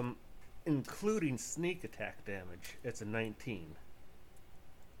 If I'm including sneak attack damage, it's a 19.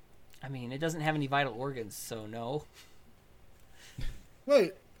 I mean, it doesn't have any vital organs, so no.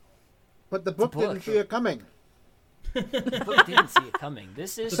 Wait, but the book book. didn't see it coming. The book didn't see it coming.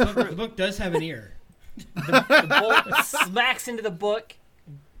 This is The book does have an ear. the bolt smacks into the book,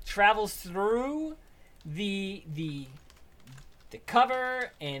 travels through the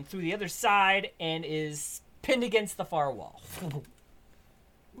cover and through the other side, and is pinned against the far wall.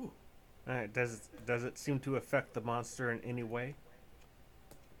 Alright, does it seem to affect the monster in any way?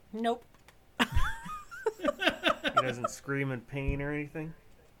 Nope. He doesn't scream in pain or anything?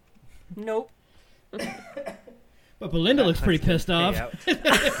 Nope. But Belinda looks pretty pissed off.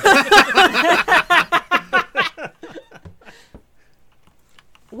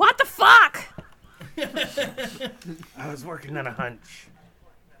 What the fuck? I was working on a hunch.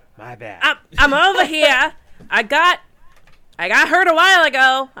 My bad. I'm over here. I got hurt a while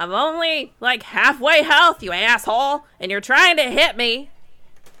ago. I'm only like halfway health, you asshole, and you're trying to hit me.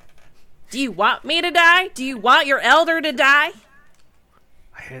 Do you want me to die? Do you want your elder to die?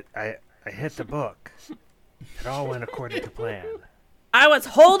 I hit the book. It all went according to plan. I was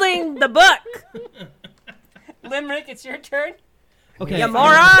holding the book. Limerick, it's your turn. Okay, You I have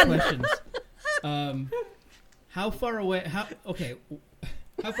moron! Questions. How far away?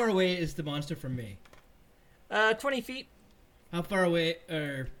 How far away is the monster from me? 20 feet. How far away?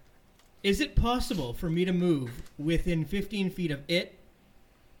 Is it possible for me to move within 15 feet of it,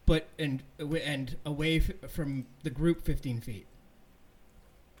 but and away from the group 15 feet?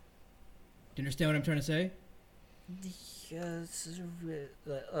 Do you understand what I'm trying to say? Yes.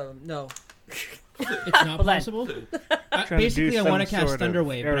 No. It's not possible. Basically, I want to cast Thunder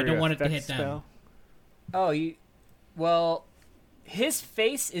Wave, but I don't want it to hit them. Oh, well, his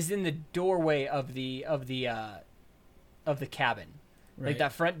face is in the doorway of the cabin, Right. like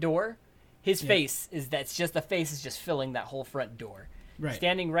that front door. His face is that's just the face is just filling that whole front door. Right.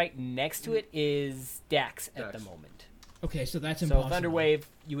 Standing right next to it is Dax at the Dax. moment. Okay, so that's So impossible. Thunder Wave,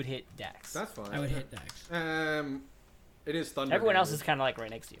 you would hit Dax. That's fine. I would hit Dax. It is thunder. Everyone else damage. is kind of like right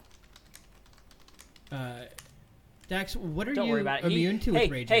next to you. Dax, what are Don't you worry about it. immune to with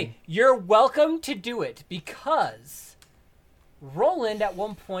raging? Hey, you're welcome to do it because Roland at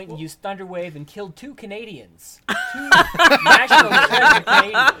one point used Thunder Wave and killed 2 Canadians. 2 national treasure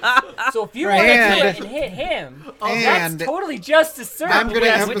Canadians. So if you want to do it and hit him, And that's totally just as certain. I'm going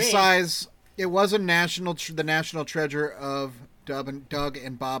to emphasize it was a the national treasure of Doug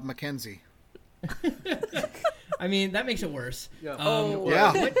and Bob McKenzie. I mean, that makes it worse. Yeah.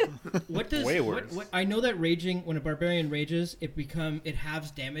 Yeah. What does Way worse. What, I know that raging, when a barbarian rages, it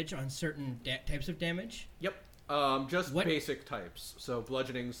halves damage on certain types of damage, Yep. Just What- basic types. So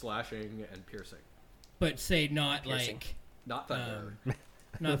bludgeoning, slashing, and piercing. but say not Piercing. like Not thunder.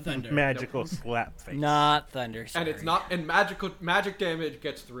 not thunder. Magical slap face. Not Thunder. and Sorry. it's not. And magic damage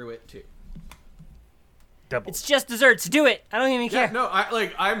gets through it too. Double. It's just desserts. Do it. I don't even Yeah. care. No.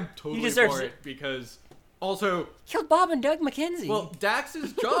 I'm totally deserve for it. it because also, Killed Bob and Doug McKenzie. well,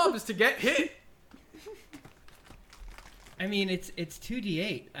 Dax's job is to get hit. I mean, it's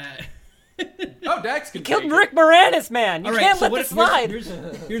 2d8. Oh, Dax can killed take Rick Moranis, man. You All right, can't so let what, this slide.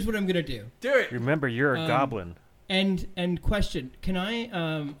 Here's what I'm gonna do. it. Do it. Remember, you're a goblin. And question: can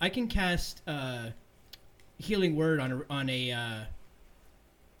I can cast healing word on a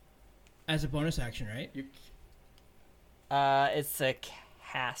as a bonus action, right? You, It's a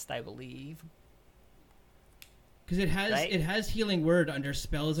cast, I believe. Because it has healing word under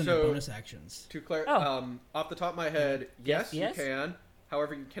spells and So- bonus actions. to clear, Oh. off the top of my head, yes, yes. you can.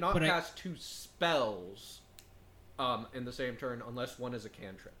 However, you cannot But I- cast 2 spells in the same turn unless one is a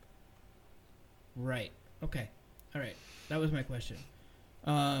cantrip. Right. Okay. All right. That was my question.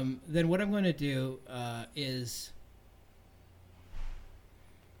 Then what I'm going to do is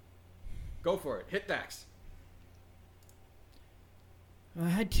Go for it. Hit Dax. I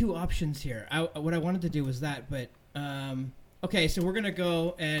had 2 options here. What I wanted to do was that, but okay. So we're gonna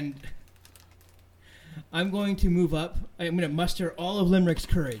go and I'm going to move up. I'm going to muster all of Limerick's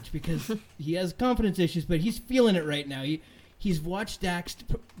courage because he has confidence issues, but he's feeling it right now. He's watched Dax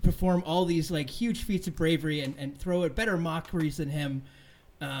perform all these like huge feats of bravery and throw at better mockeries than him,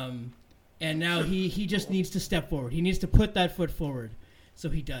 and now he just needs to step forward. He needs to put that foot forward, so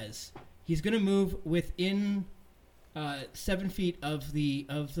he does. He's going to move within 7 feet of the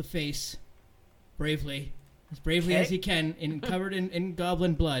face, bravely, as bravely as he can, covered in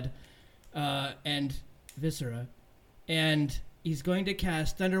goblin blood and viscera, and he's going to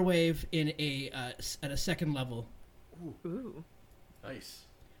cast Thunder Wave at a second level, Ooh. Nice.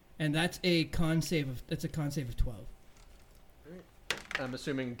 and that's a con save of 12. I'm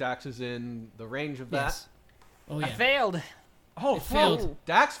assuming Dax is in the range of that. Yes. Oh I yeah. failed. Oh, It failed. fuck.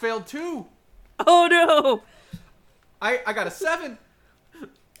 Dax failed too. Oh no! I got a 7.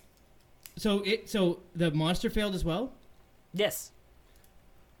 So the monster failed as well. Yes.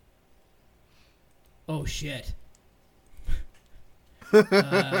 Oh shit. 8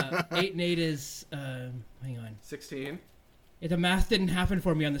 and 8 is hang on. 16. The math didn't happen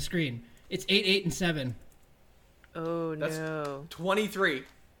for me on the screen. It's 8, 8, and 7. Oh That's no! 23.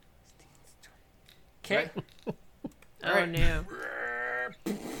 Okay. Right? Oh no!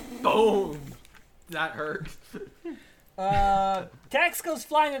 Boom. That hurt. Dax goes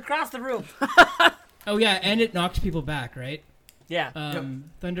flying across the room. Oh yeah, and it knocks people back, right? Yeah.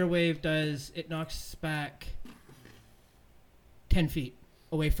 Thunder Wave does. It knocks back 10 feet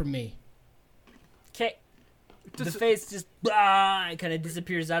away from me. Okay. The face just kind of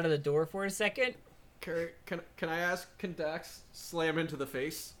disappears out of the door for a second. Carrie, can I ask, can Dax slam into the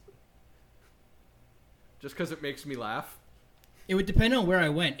face? Just because it makes me laugh. It would depend on where I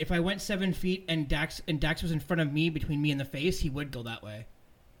went. If I went 7 feet and Dax was in front of me, between me and the face, he would go that way.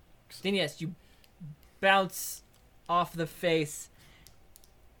 Then yes, you bounce off the face,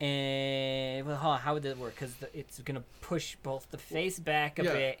 and how would that work? Because it's gonna push both the face back a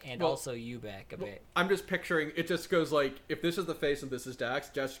bit and also you back a bit. I'm just picturing it. Just goes like, if this is the face and this is Dax,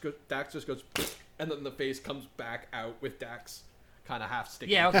 Dax just goes, and then the face comes back out with Dax kind of half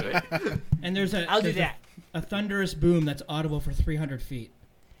sticking. Yeah, okay. To it. And there's I'll do that. A thunderous boom that's audible for 300 feet.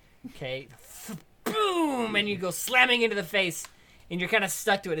 Okay, boom, and you go slamming into the face, and you're kind of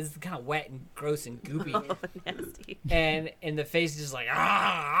stuck to it. It's kind of wet and gross and goopy. Oh, nasty. And the face is just like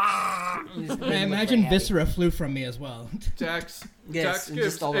I imagine Viscera flew from me as well. Dax Yes, and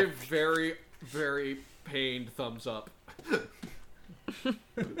gives just all a the- very, very pained thumbs up.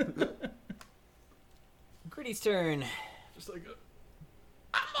 Gritty's turn. Just like,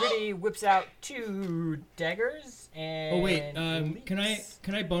 Gritty whips out 2 daggers and. Oh wait, can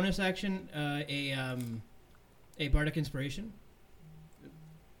I bonus action a bardic inspiration?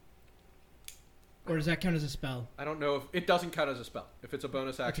 Or does that count as a spell? I don't know if it doesn't count as a spell. If it's a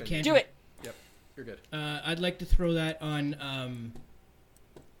bonus action, can't- Do it. Yep, you're good. I'd like to throw that on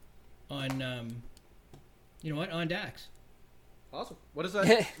you know what? On Dax. Awesome. What does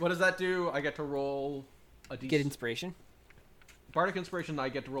that? What does that do? I get to roll a d. Get inspiration. Bardic Inspiration. I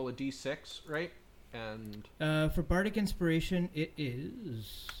get to roll a d6, right? And For bardic inspiration, it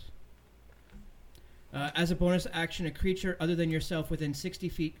is. As a bonus action, a creature other than yourself within 60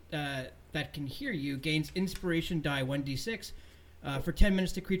 feet that can hear you gains inspiration die 1d6. For 10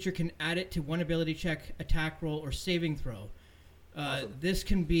 minutes, the creature can add it to one ability check, attack roll, or saving throw. Awesome. This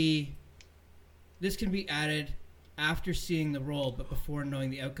can be added after seeing the roll, but before knowing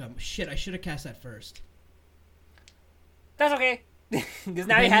the outcome. Shit, I should have cast that first. That's okay. Because now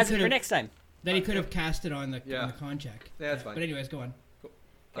Then he you has it for could've- next time. Then he could have cast it on the Yeah. con check. Yeah, that's fine. But anyways, go on.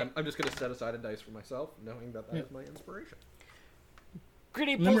 I'm just gonna set aside a dice for myself, knowing that is my inspiration.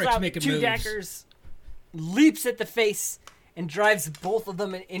 Gritty pulls Limericks out making 2 moves. daggers, leaps at the face, and drives both of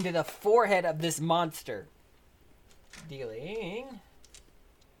them into the forehead of this monster. Dealing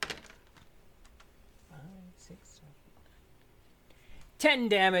 5, 6, 7, 10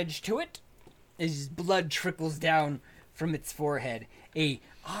 damage to it as blood trickles down from its forehead. A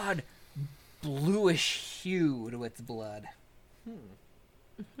odd bluish hue to its blood.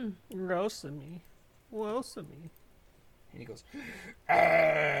 Roast me. Roast me. And he goes,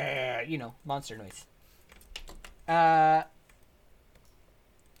 you know, monster noise.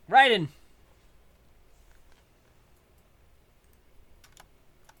 Raiden.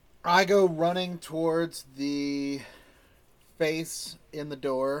 I go running towards the face in the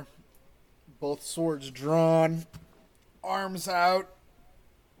door, both swords drawn, arms out,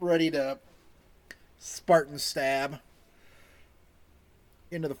 ready to Spartan stab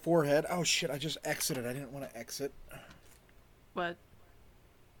into the forehead. Oh shit, I just exited. I didn't want to exit. What?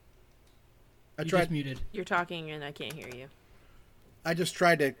 I You tried. just muted. You're talking and I can't hear you. I just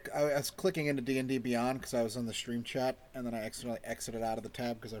tried to. I was clicking into D&D Beyond because I was in the stream chat, and then I accidentally exited out of the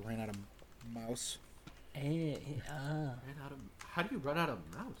tab because I ran out of mouse. Ran out of, how do you run out of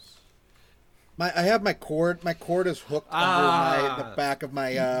mouse? I have my cord. My cord is hooked under the back of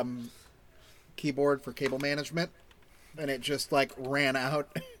my keyboard for cable management, and it just like ran out,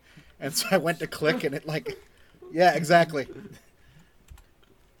 and so I went to click, and it like, yeah, exactly.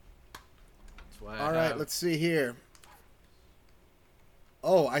 That's why All right, let's see here.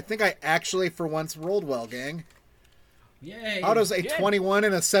 Oh, I think I actually, for once, rolled well, gang. Yay! How does a Yeah. 21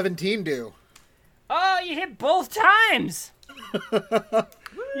 and a 17 do? Oh, you hit both times.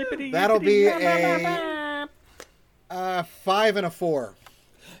 That'll be a 5 and a 4.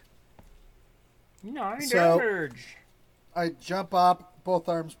 9 So- damage. I jump up, both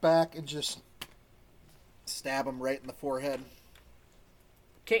arms back, and just stab him right in the forehead.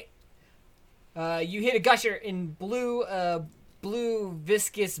 Okay. You hit a gusher in blue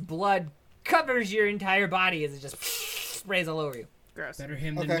viscous blood covers your entire body as it just sprays all over you. Gross. Better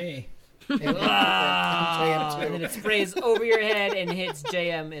him than Okay. me. And JM And then too. it sprays over your head and hits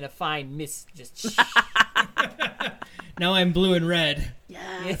JM in a fine miss. Just Now I'm blue and red.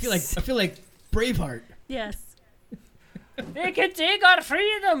 Yes. I feel like Braveheart. Yes. They can take our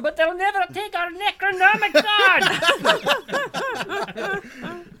freedom, but they'll never take our necronomic god!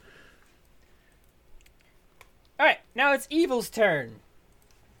 Alright, now it's Evil's turn.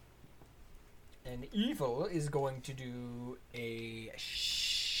 And Evil is going to do a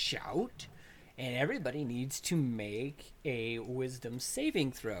shout, and everybody needs to make a wisdom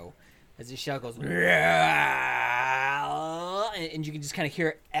saving throw. As the shout goes, and you can just kind of hear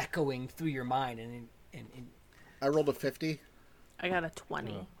it echoing through your mind. And I rolled a 50. I got a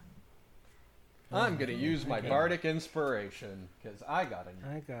 20. I'm gonna use my bardic inspiration because I got a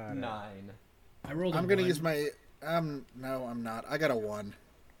I got 9. I rolled. I'm gonna use my. No, I'm not. I got a 1.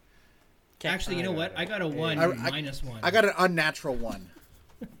 Actually, you know what? I got a 1 minus 1. I got an unnatural 1.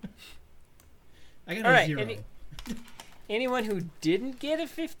 I got All a right, 0. anyone who didn't get a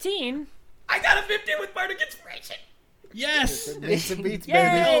 15, I got a 15 with bardic inspiration. Yes. Makes it beats,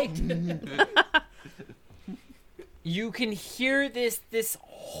 yay! baby. You can hear this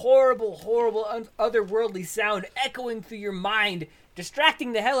horrible, otherworldly sound echoing through your mind,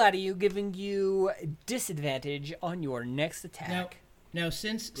 distracting the hell out of you, giving you disadvantage on your next attack. Now,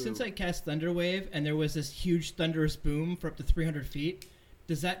 since I cast Thunder Wave and there was this huge thunderous boom for up to 300 feet,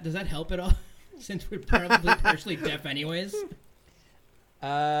 does that help at all? Since we're probably partially deaf anyways.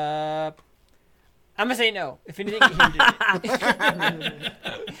 I'm gonna say no. If anything, it hindered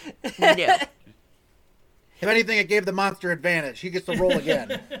it. No. If anything, it gave the monster advantage. He gets to roll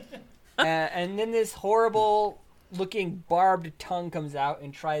again. And then this horrible-looking barbed tongue comes out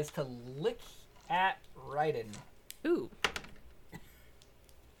and tries to lick at Raiden. Ooh.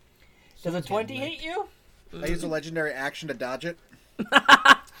 Does a 20 hit you? I use a legendary action to dodge it.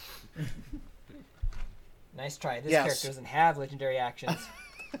 Nice try. This Yes. character doesn't have legendary actions.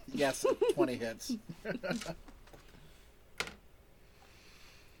 Yes, 20 hits.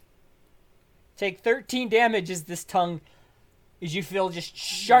 Take 13 damage as this tongue, as you feel just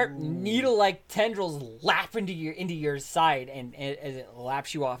sharp needle-like tendrils lap into your side, and as it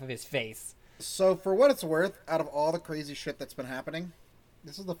laps you off of his face. So, for what it's worth, out of all the crazy shit that's been happening,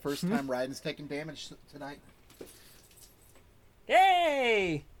 this is the first time Raiden's taken damage tonight.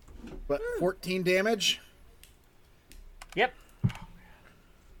 Yay! But 14 damage? Yep.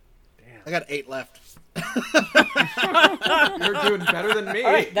 I got 8 left. You're doing better than me.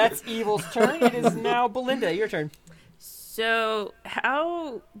 All right, that's Evil's turn. It is now Belinda. Your turn. So,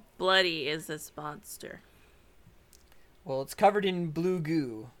 how bloody is this monster? Well, it's covered in blue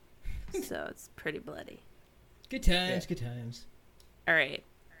goo. So, it's pretty bloody. Good times, good times. All right.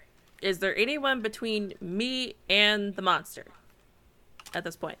 Is there anyone between me and the monster at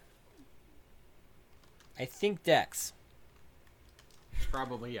this point? I think Dex.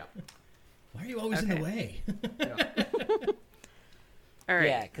 Probably, yeah. Why are you always in the way? All right.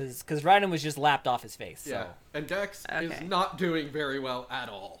 Yeah, because Raiden was just lapped off his face. Yeah. So. And Dex is Okay. not doing very well at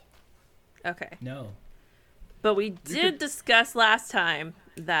all. Okay. No. But we did discuss last time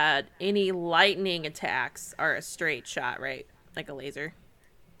that any lightning attacks are a straight shot, right? Like a laser.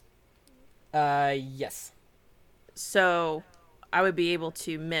 Yes. So I would be able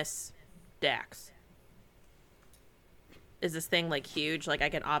to miss Dax. Is this thing like huge? Like I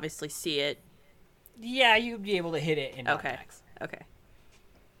can obviously see it. Yeah, you'd be able to hit it in Okay. Dex. Okay.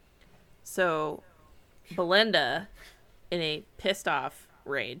 So Belinda, in a pissed off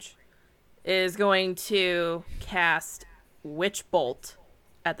rage, is going to cast Witch Bolt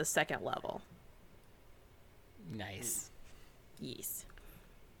at the 2nd level. Nice. Yes.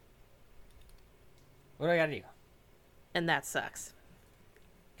 What do I gotta do? And that sucks.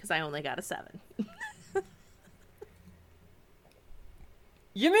 Because I only got a 7.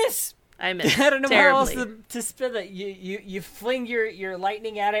 You miss! I missed I don't know how else terribly. to spell it. You fling your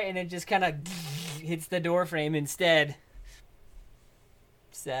lightning at it, and it just kind of hits the door frame instead.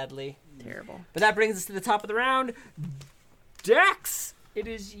 Sadly. Terrible. But that brings us to the top of the round. Dex, it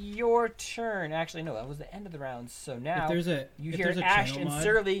is your turn. Actually, no, that was the end of the round. So now If you there's hear a Ash channel and mod,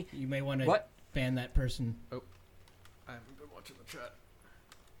 Surly. you may want to What? ban that person. I haven't been watching the chat.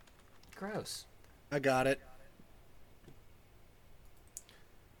 Gross. I got it.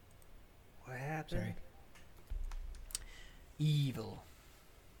 What happened? Sorry. Evil.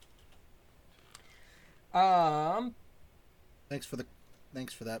 Thanks for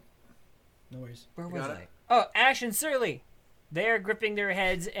that. No worries. Where You was got I? it? Oh, Ash and Surly. They are gripping their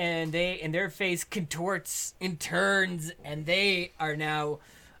heads, and their face contorts and turns, and they are now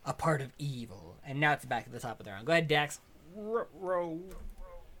a part of evil. And now it's back at the top of the round. Go ahead, Dax. Wah, wah,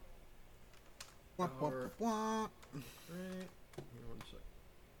 wah. Right. One sec.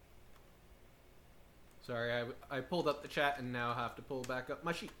 Sorry, I pulled up the chat and now have to pull back up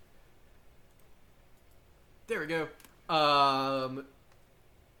my sheet. There we go.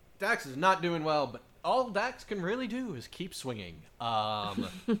 Dax is not doing well, but all Dax can really do is keep swinging.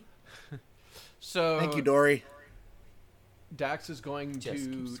 So Thank you, Dory. Dax is going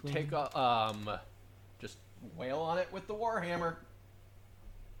Just keep to swinging. take just wail on it with the Warhammer.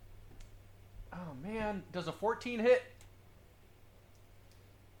 Oh man, does a 14 hit?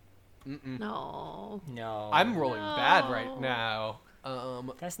 No. No. I'm rolling bad right now.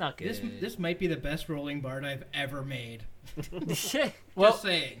 That's not good. This might be the best rolling bard I've ever made. Well, Just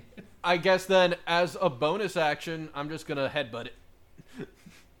saying. I guess then, as a bonus action, I'm just gonna headbutt it.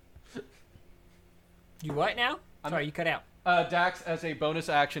 You what now? Sorry, you cut out. Dax, as a bonus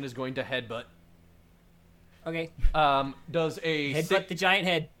action, is going to headbutt. Okay. Does a Headbutt the giant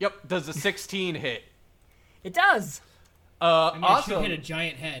head. Yep. Does a 16 hit? It does. I mean, I should Awesome. hit a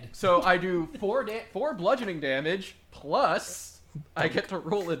giant head. So I do four bludgeoning damage plus I get to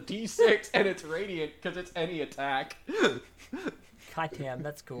roll a d6 and it's radiant because it's any attack. God damn,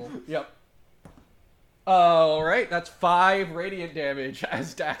 that's cool. Yep. All right, that's 5 radiant damage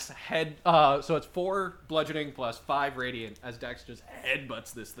as Dax head. So it's 4 bludgeoning plus 5 radiant as Dax just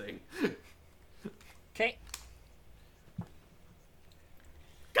headbutts this thing. Okay.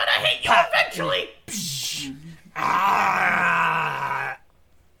 Gonna hit you eventually!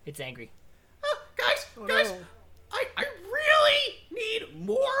 It's angry. Guys, I really need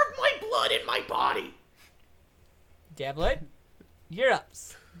more of my blood in my body. Dablet, you're up.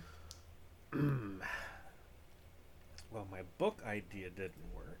 Well, my book idea didn't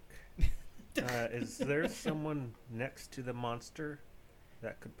work. Is there someone next to the monster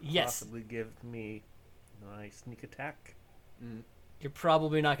that could Yes. possibly give me my sneak attack? You're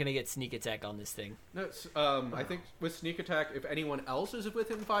probably not going to get sneak attack on this thing. No, I think with sneak attack, if anyone else is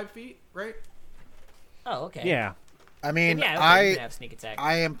within 5 feet, right? Oh, okay. Yeah. I mean, Yeah, okay, you I can have sneak attack.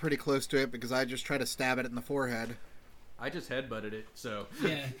 I am pretty close to it because I just try to stab it in the forehead. I just headbutted it, so.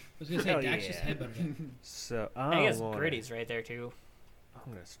 Yeah. I was gonna say Hell Dax just yeah. headbutted it. So I guess I'm Gritty's right there, too.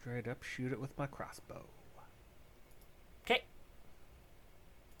 gonna straight up shoot it with my crossbow. Okay.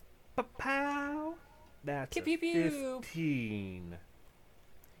 Pow! That's Pew, a pew, pew. 15.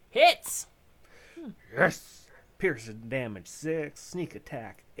 Hits! Yes! Piercing damage 6, sneak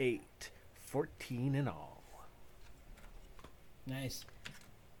attack 8, 14 in all. Nice.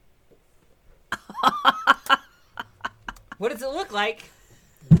 What does it look like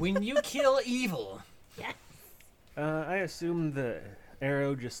when you kill evil? I assume the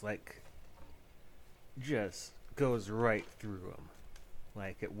arrow just goes right through him,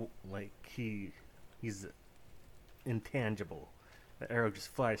 he's intangible. The arrow just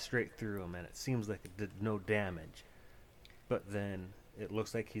flies straight through him, and it seems like it did no damage. But then it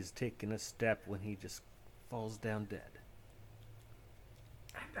looks like he's taking a step when he just falls down dead.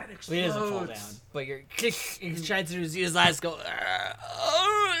 That Well, he doesn't fall down, but he's trying to see his eyes go,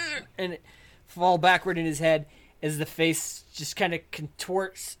 and fall backward in his head as the face just kind of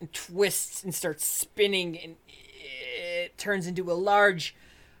contorts and twists and starts spinning, and it turns into a large,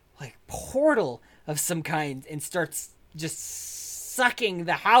 portal of some kind and starts just sucking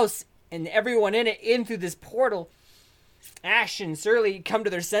the house and everyone in it in through this portal. Ash and Surly come to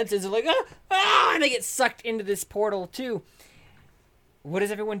their senses and and they get sucked into this portal too. What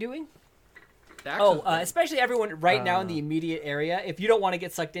is everyone doing? Dax Especially everyone right now in the immediate area. If you don't want to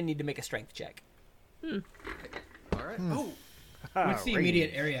get sucked in, need to make a strength check. All right. Oh, What's the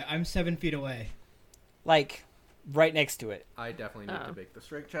immediate area? I'm 7 feet away. Right next to it. I definitely need to make the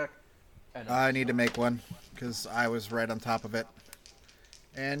strength check. And I need to make one because I was right on top of it.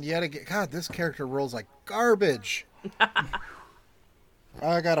 And yet again, God, this character rolls like garbage.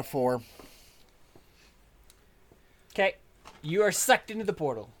 I got a 4. Okay. You are sucked into the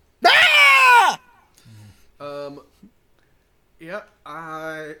portal. Yeah,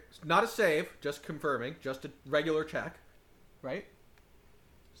 not a save, just confirming, just a regular check, right?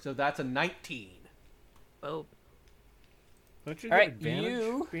 So that's a 19. Oh. Don't you All get right,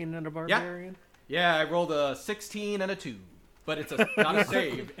 advantage being a barbarian? Yeah, I rolled a 16 and a 2, but it's not a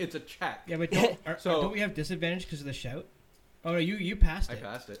save, it's a check. Yeah, but So- don't we have disadvantage because of the shout? Oh no, you passed I it.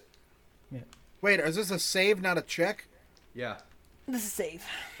 passed it. Wait, is this a save, not a check? Yeah. This is safe.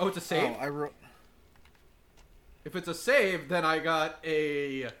 Oh, it's a save? Oh, I wrote. If it's a save, then I got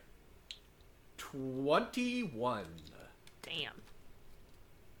a 21. Damn.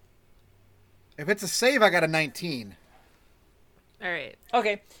 If it's a save, I got a 19. All right.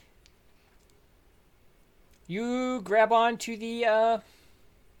 Okay. You grab onto the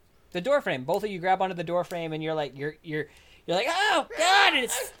door frame. Both of you grab onto the door frame, and you're like, oh god, and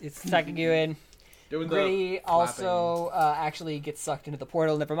it's sucking you in. Doing the Gritty flapping. also actually gets sucked into the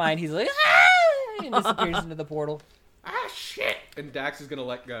portal. Never mind. He's like, ah! And disappears into the portal. Ah, shit! And Dax is gonna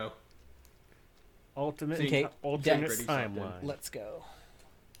let go. Alternate Okay, alternate Dex. timeline. Let's go.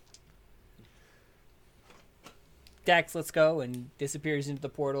 Dax, let's go, and disappears into the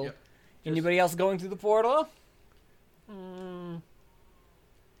portal. Yep. Anybody else going through the portal? Ah,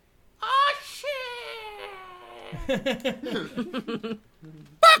 shit!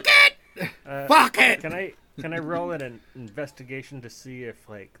 Fuck it! Can I roll an investigation to see if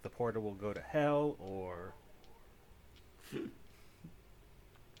like the portal will go to hell or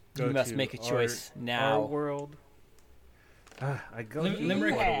go You must to make a choice now. Our world. I go Lim- through the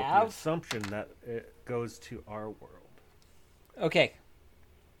Limerick- portal with have- the assumption that it goes to our world. Okay.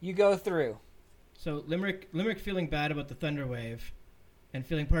 You go through. So Limerick feeling bad about the thunder wave, and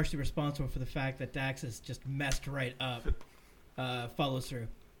feeling partially responsible for the fact that Dax is just messed right up, follows through.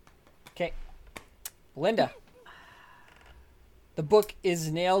 Okay. Linda. The book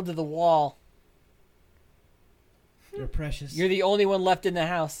is nailed to the wall. You're precious. You're the only one left in the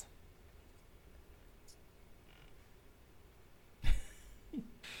house.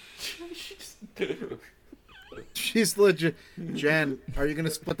 She's legit. Jen, are you gonna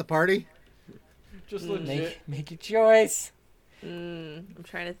split the party? Just legit. Make your choice. I'm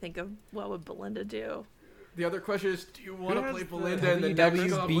trying to think of what would Belinda do. The other question is, do you want to has play the Belinda and then Dax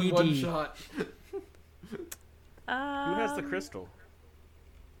go off with one WBD? shot? Who has the crystal?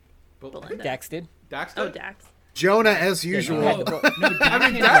 Belinda. Dax did. Dax Oh, did? Dax. Jonah, as usual. had the book. No,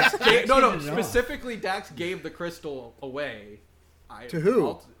 I mean, Dax Dax gave, no, handed it off. specifically Dax gave the crystal away. To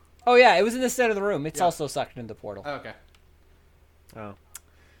who? Oh yeah, it was in the center of the room. It's Yeah. also sucked into the portal. Okay. Oh,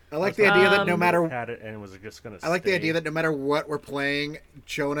 I like the idea that no matter had it and was just gonna. I like the stay. idea that no matter what we're playing,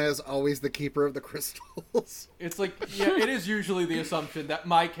 Jonah is always the keeper of the crystals. It's like, yeah, it is usually the assumption that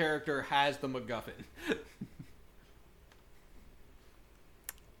my character has the MacGuffin.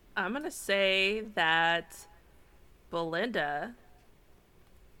 I'm going to say that Belinda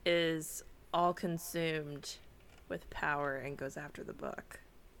is all consumed with power and goes after the book.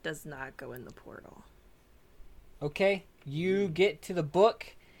 Does not go in the portal. Okay, you get to the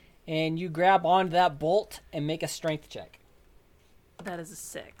book, and you grab onto that bolt and make a strength check. That is a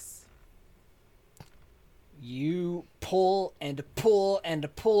 6. You pull and pull and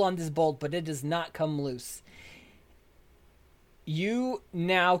pull on this bolt, but it does not come loose. You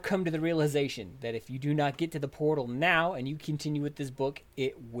now come to the realization that if you do not get to the portal now and you continue with this book,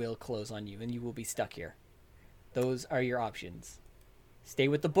 it will close on you and you will be stuck here. Those are your options. Stay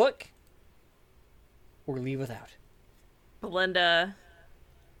with the book or leave without. Belinda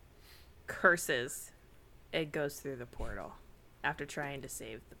curses. It goes through the portal after trying to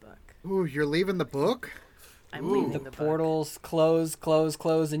save the book. Ooh, you're leaving the book? I'm Ooh. leaving The the book. portals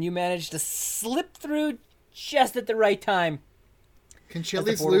close, and you manage to slip through just at the right time. Can she As at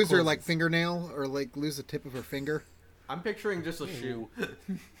the least portal lose her closes. like fingernail or like lose the tip of her finger? I'm picturing just a shoe.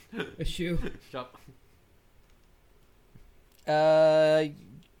 A shoe. Shut-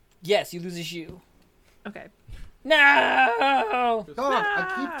 Yes, you lose a shoe. Okay. No! Dog,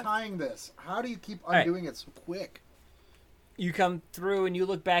 I keep tying this. How do you keep right. undoing it so quick? You come through and you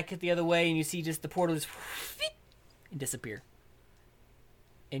look back at the other way and you see just the portal just and disappear.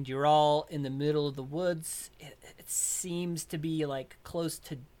 And you're all in the middle of the woods. It seems to be like close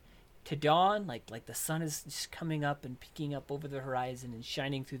to dawn, like the sun is just coming up and peeking up over the horizon and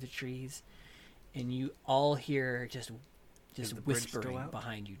shining through the trees. And you all hear just Is the bridge still whispering out?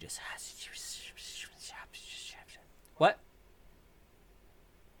 behind you. Just what?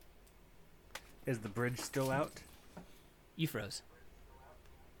 Is the bridge still out? You froze.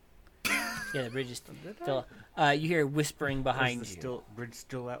 Yeah, the bridge is still. You hear whispering behind Is the you. bridge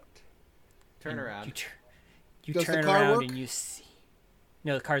still out? Turn And around. You Does the turn car around work? and you see.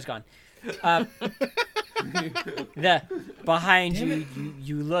 No, the car's gone. Behind you,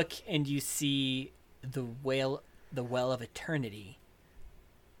 you look and you see the well of eternity,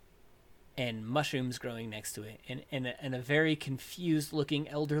 and mushrooms growing next to it, and a very confused-looking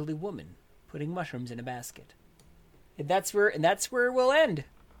elderly woman putting mushrooms in a basket. And that's where we'll end.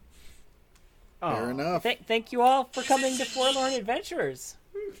 Fair enough. Thank you all for coming to Forlorn Adventurers.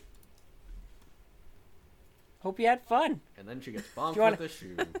 Hope you had fun. And then she gets bonked you wanna- with a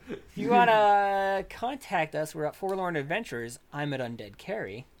shoe. If you want to contact us, we're at Forlorn Adventures. I'm at Undead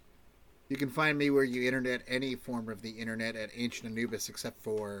Carrie. You can find me where you internet any form of the internet at Ancient Anubis except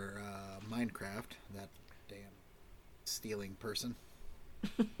for Minecraft. That damn stealing person.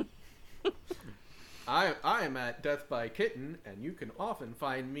 I am at Death by Kitten, and you can often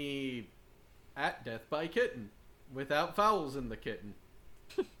find me at Death by Kitten, without vowels in the kitten.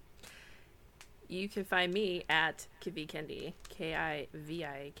 You can find me at Kivikendi,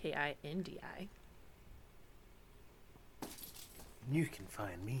 Kivikendi. You can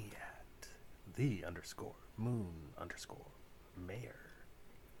find me at _moon_mayor.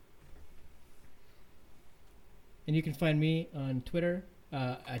 And you can find me on Twitter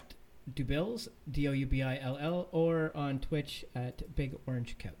at Dubills, DOUBILL, or on Twitch at Big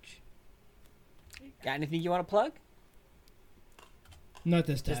Orange Couch. Got anything you want to plug? Not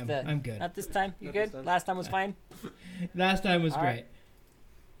this Just time. I'm good. Not this time. You Not good? this time. Last time was fine. Last time was All great. right.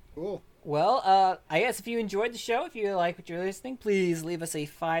 Cool. Well, I guess if you enjoyed the show, if you like what you're listening, please leave us a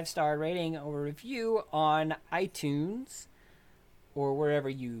 5-star rating or review on iTunes or wherever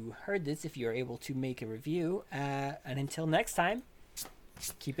you heard this if you're able to make a review. And until next time,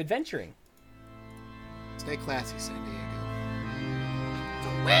 keep adventuring. Stay classy, San Diego. The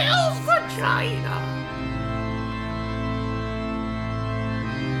whale's vagina.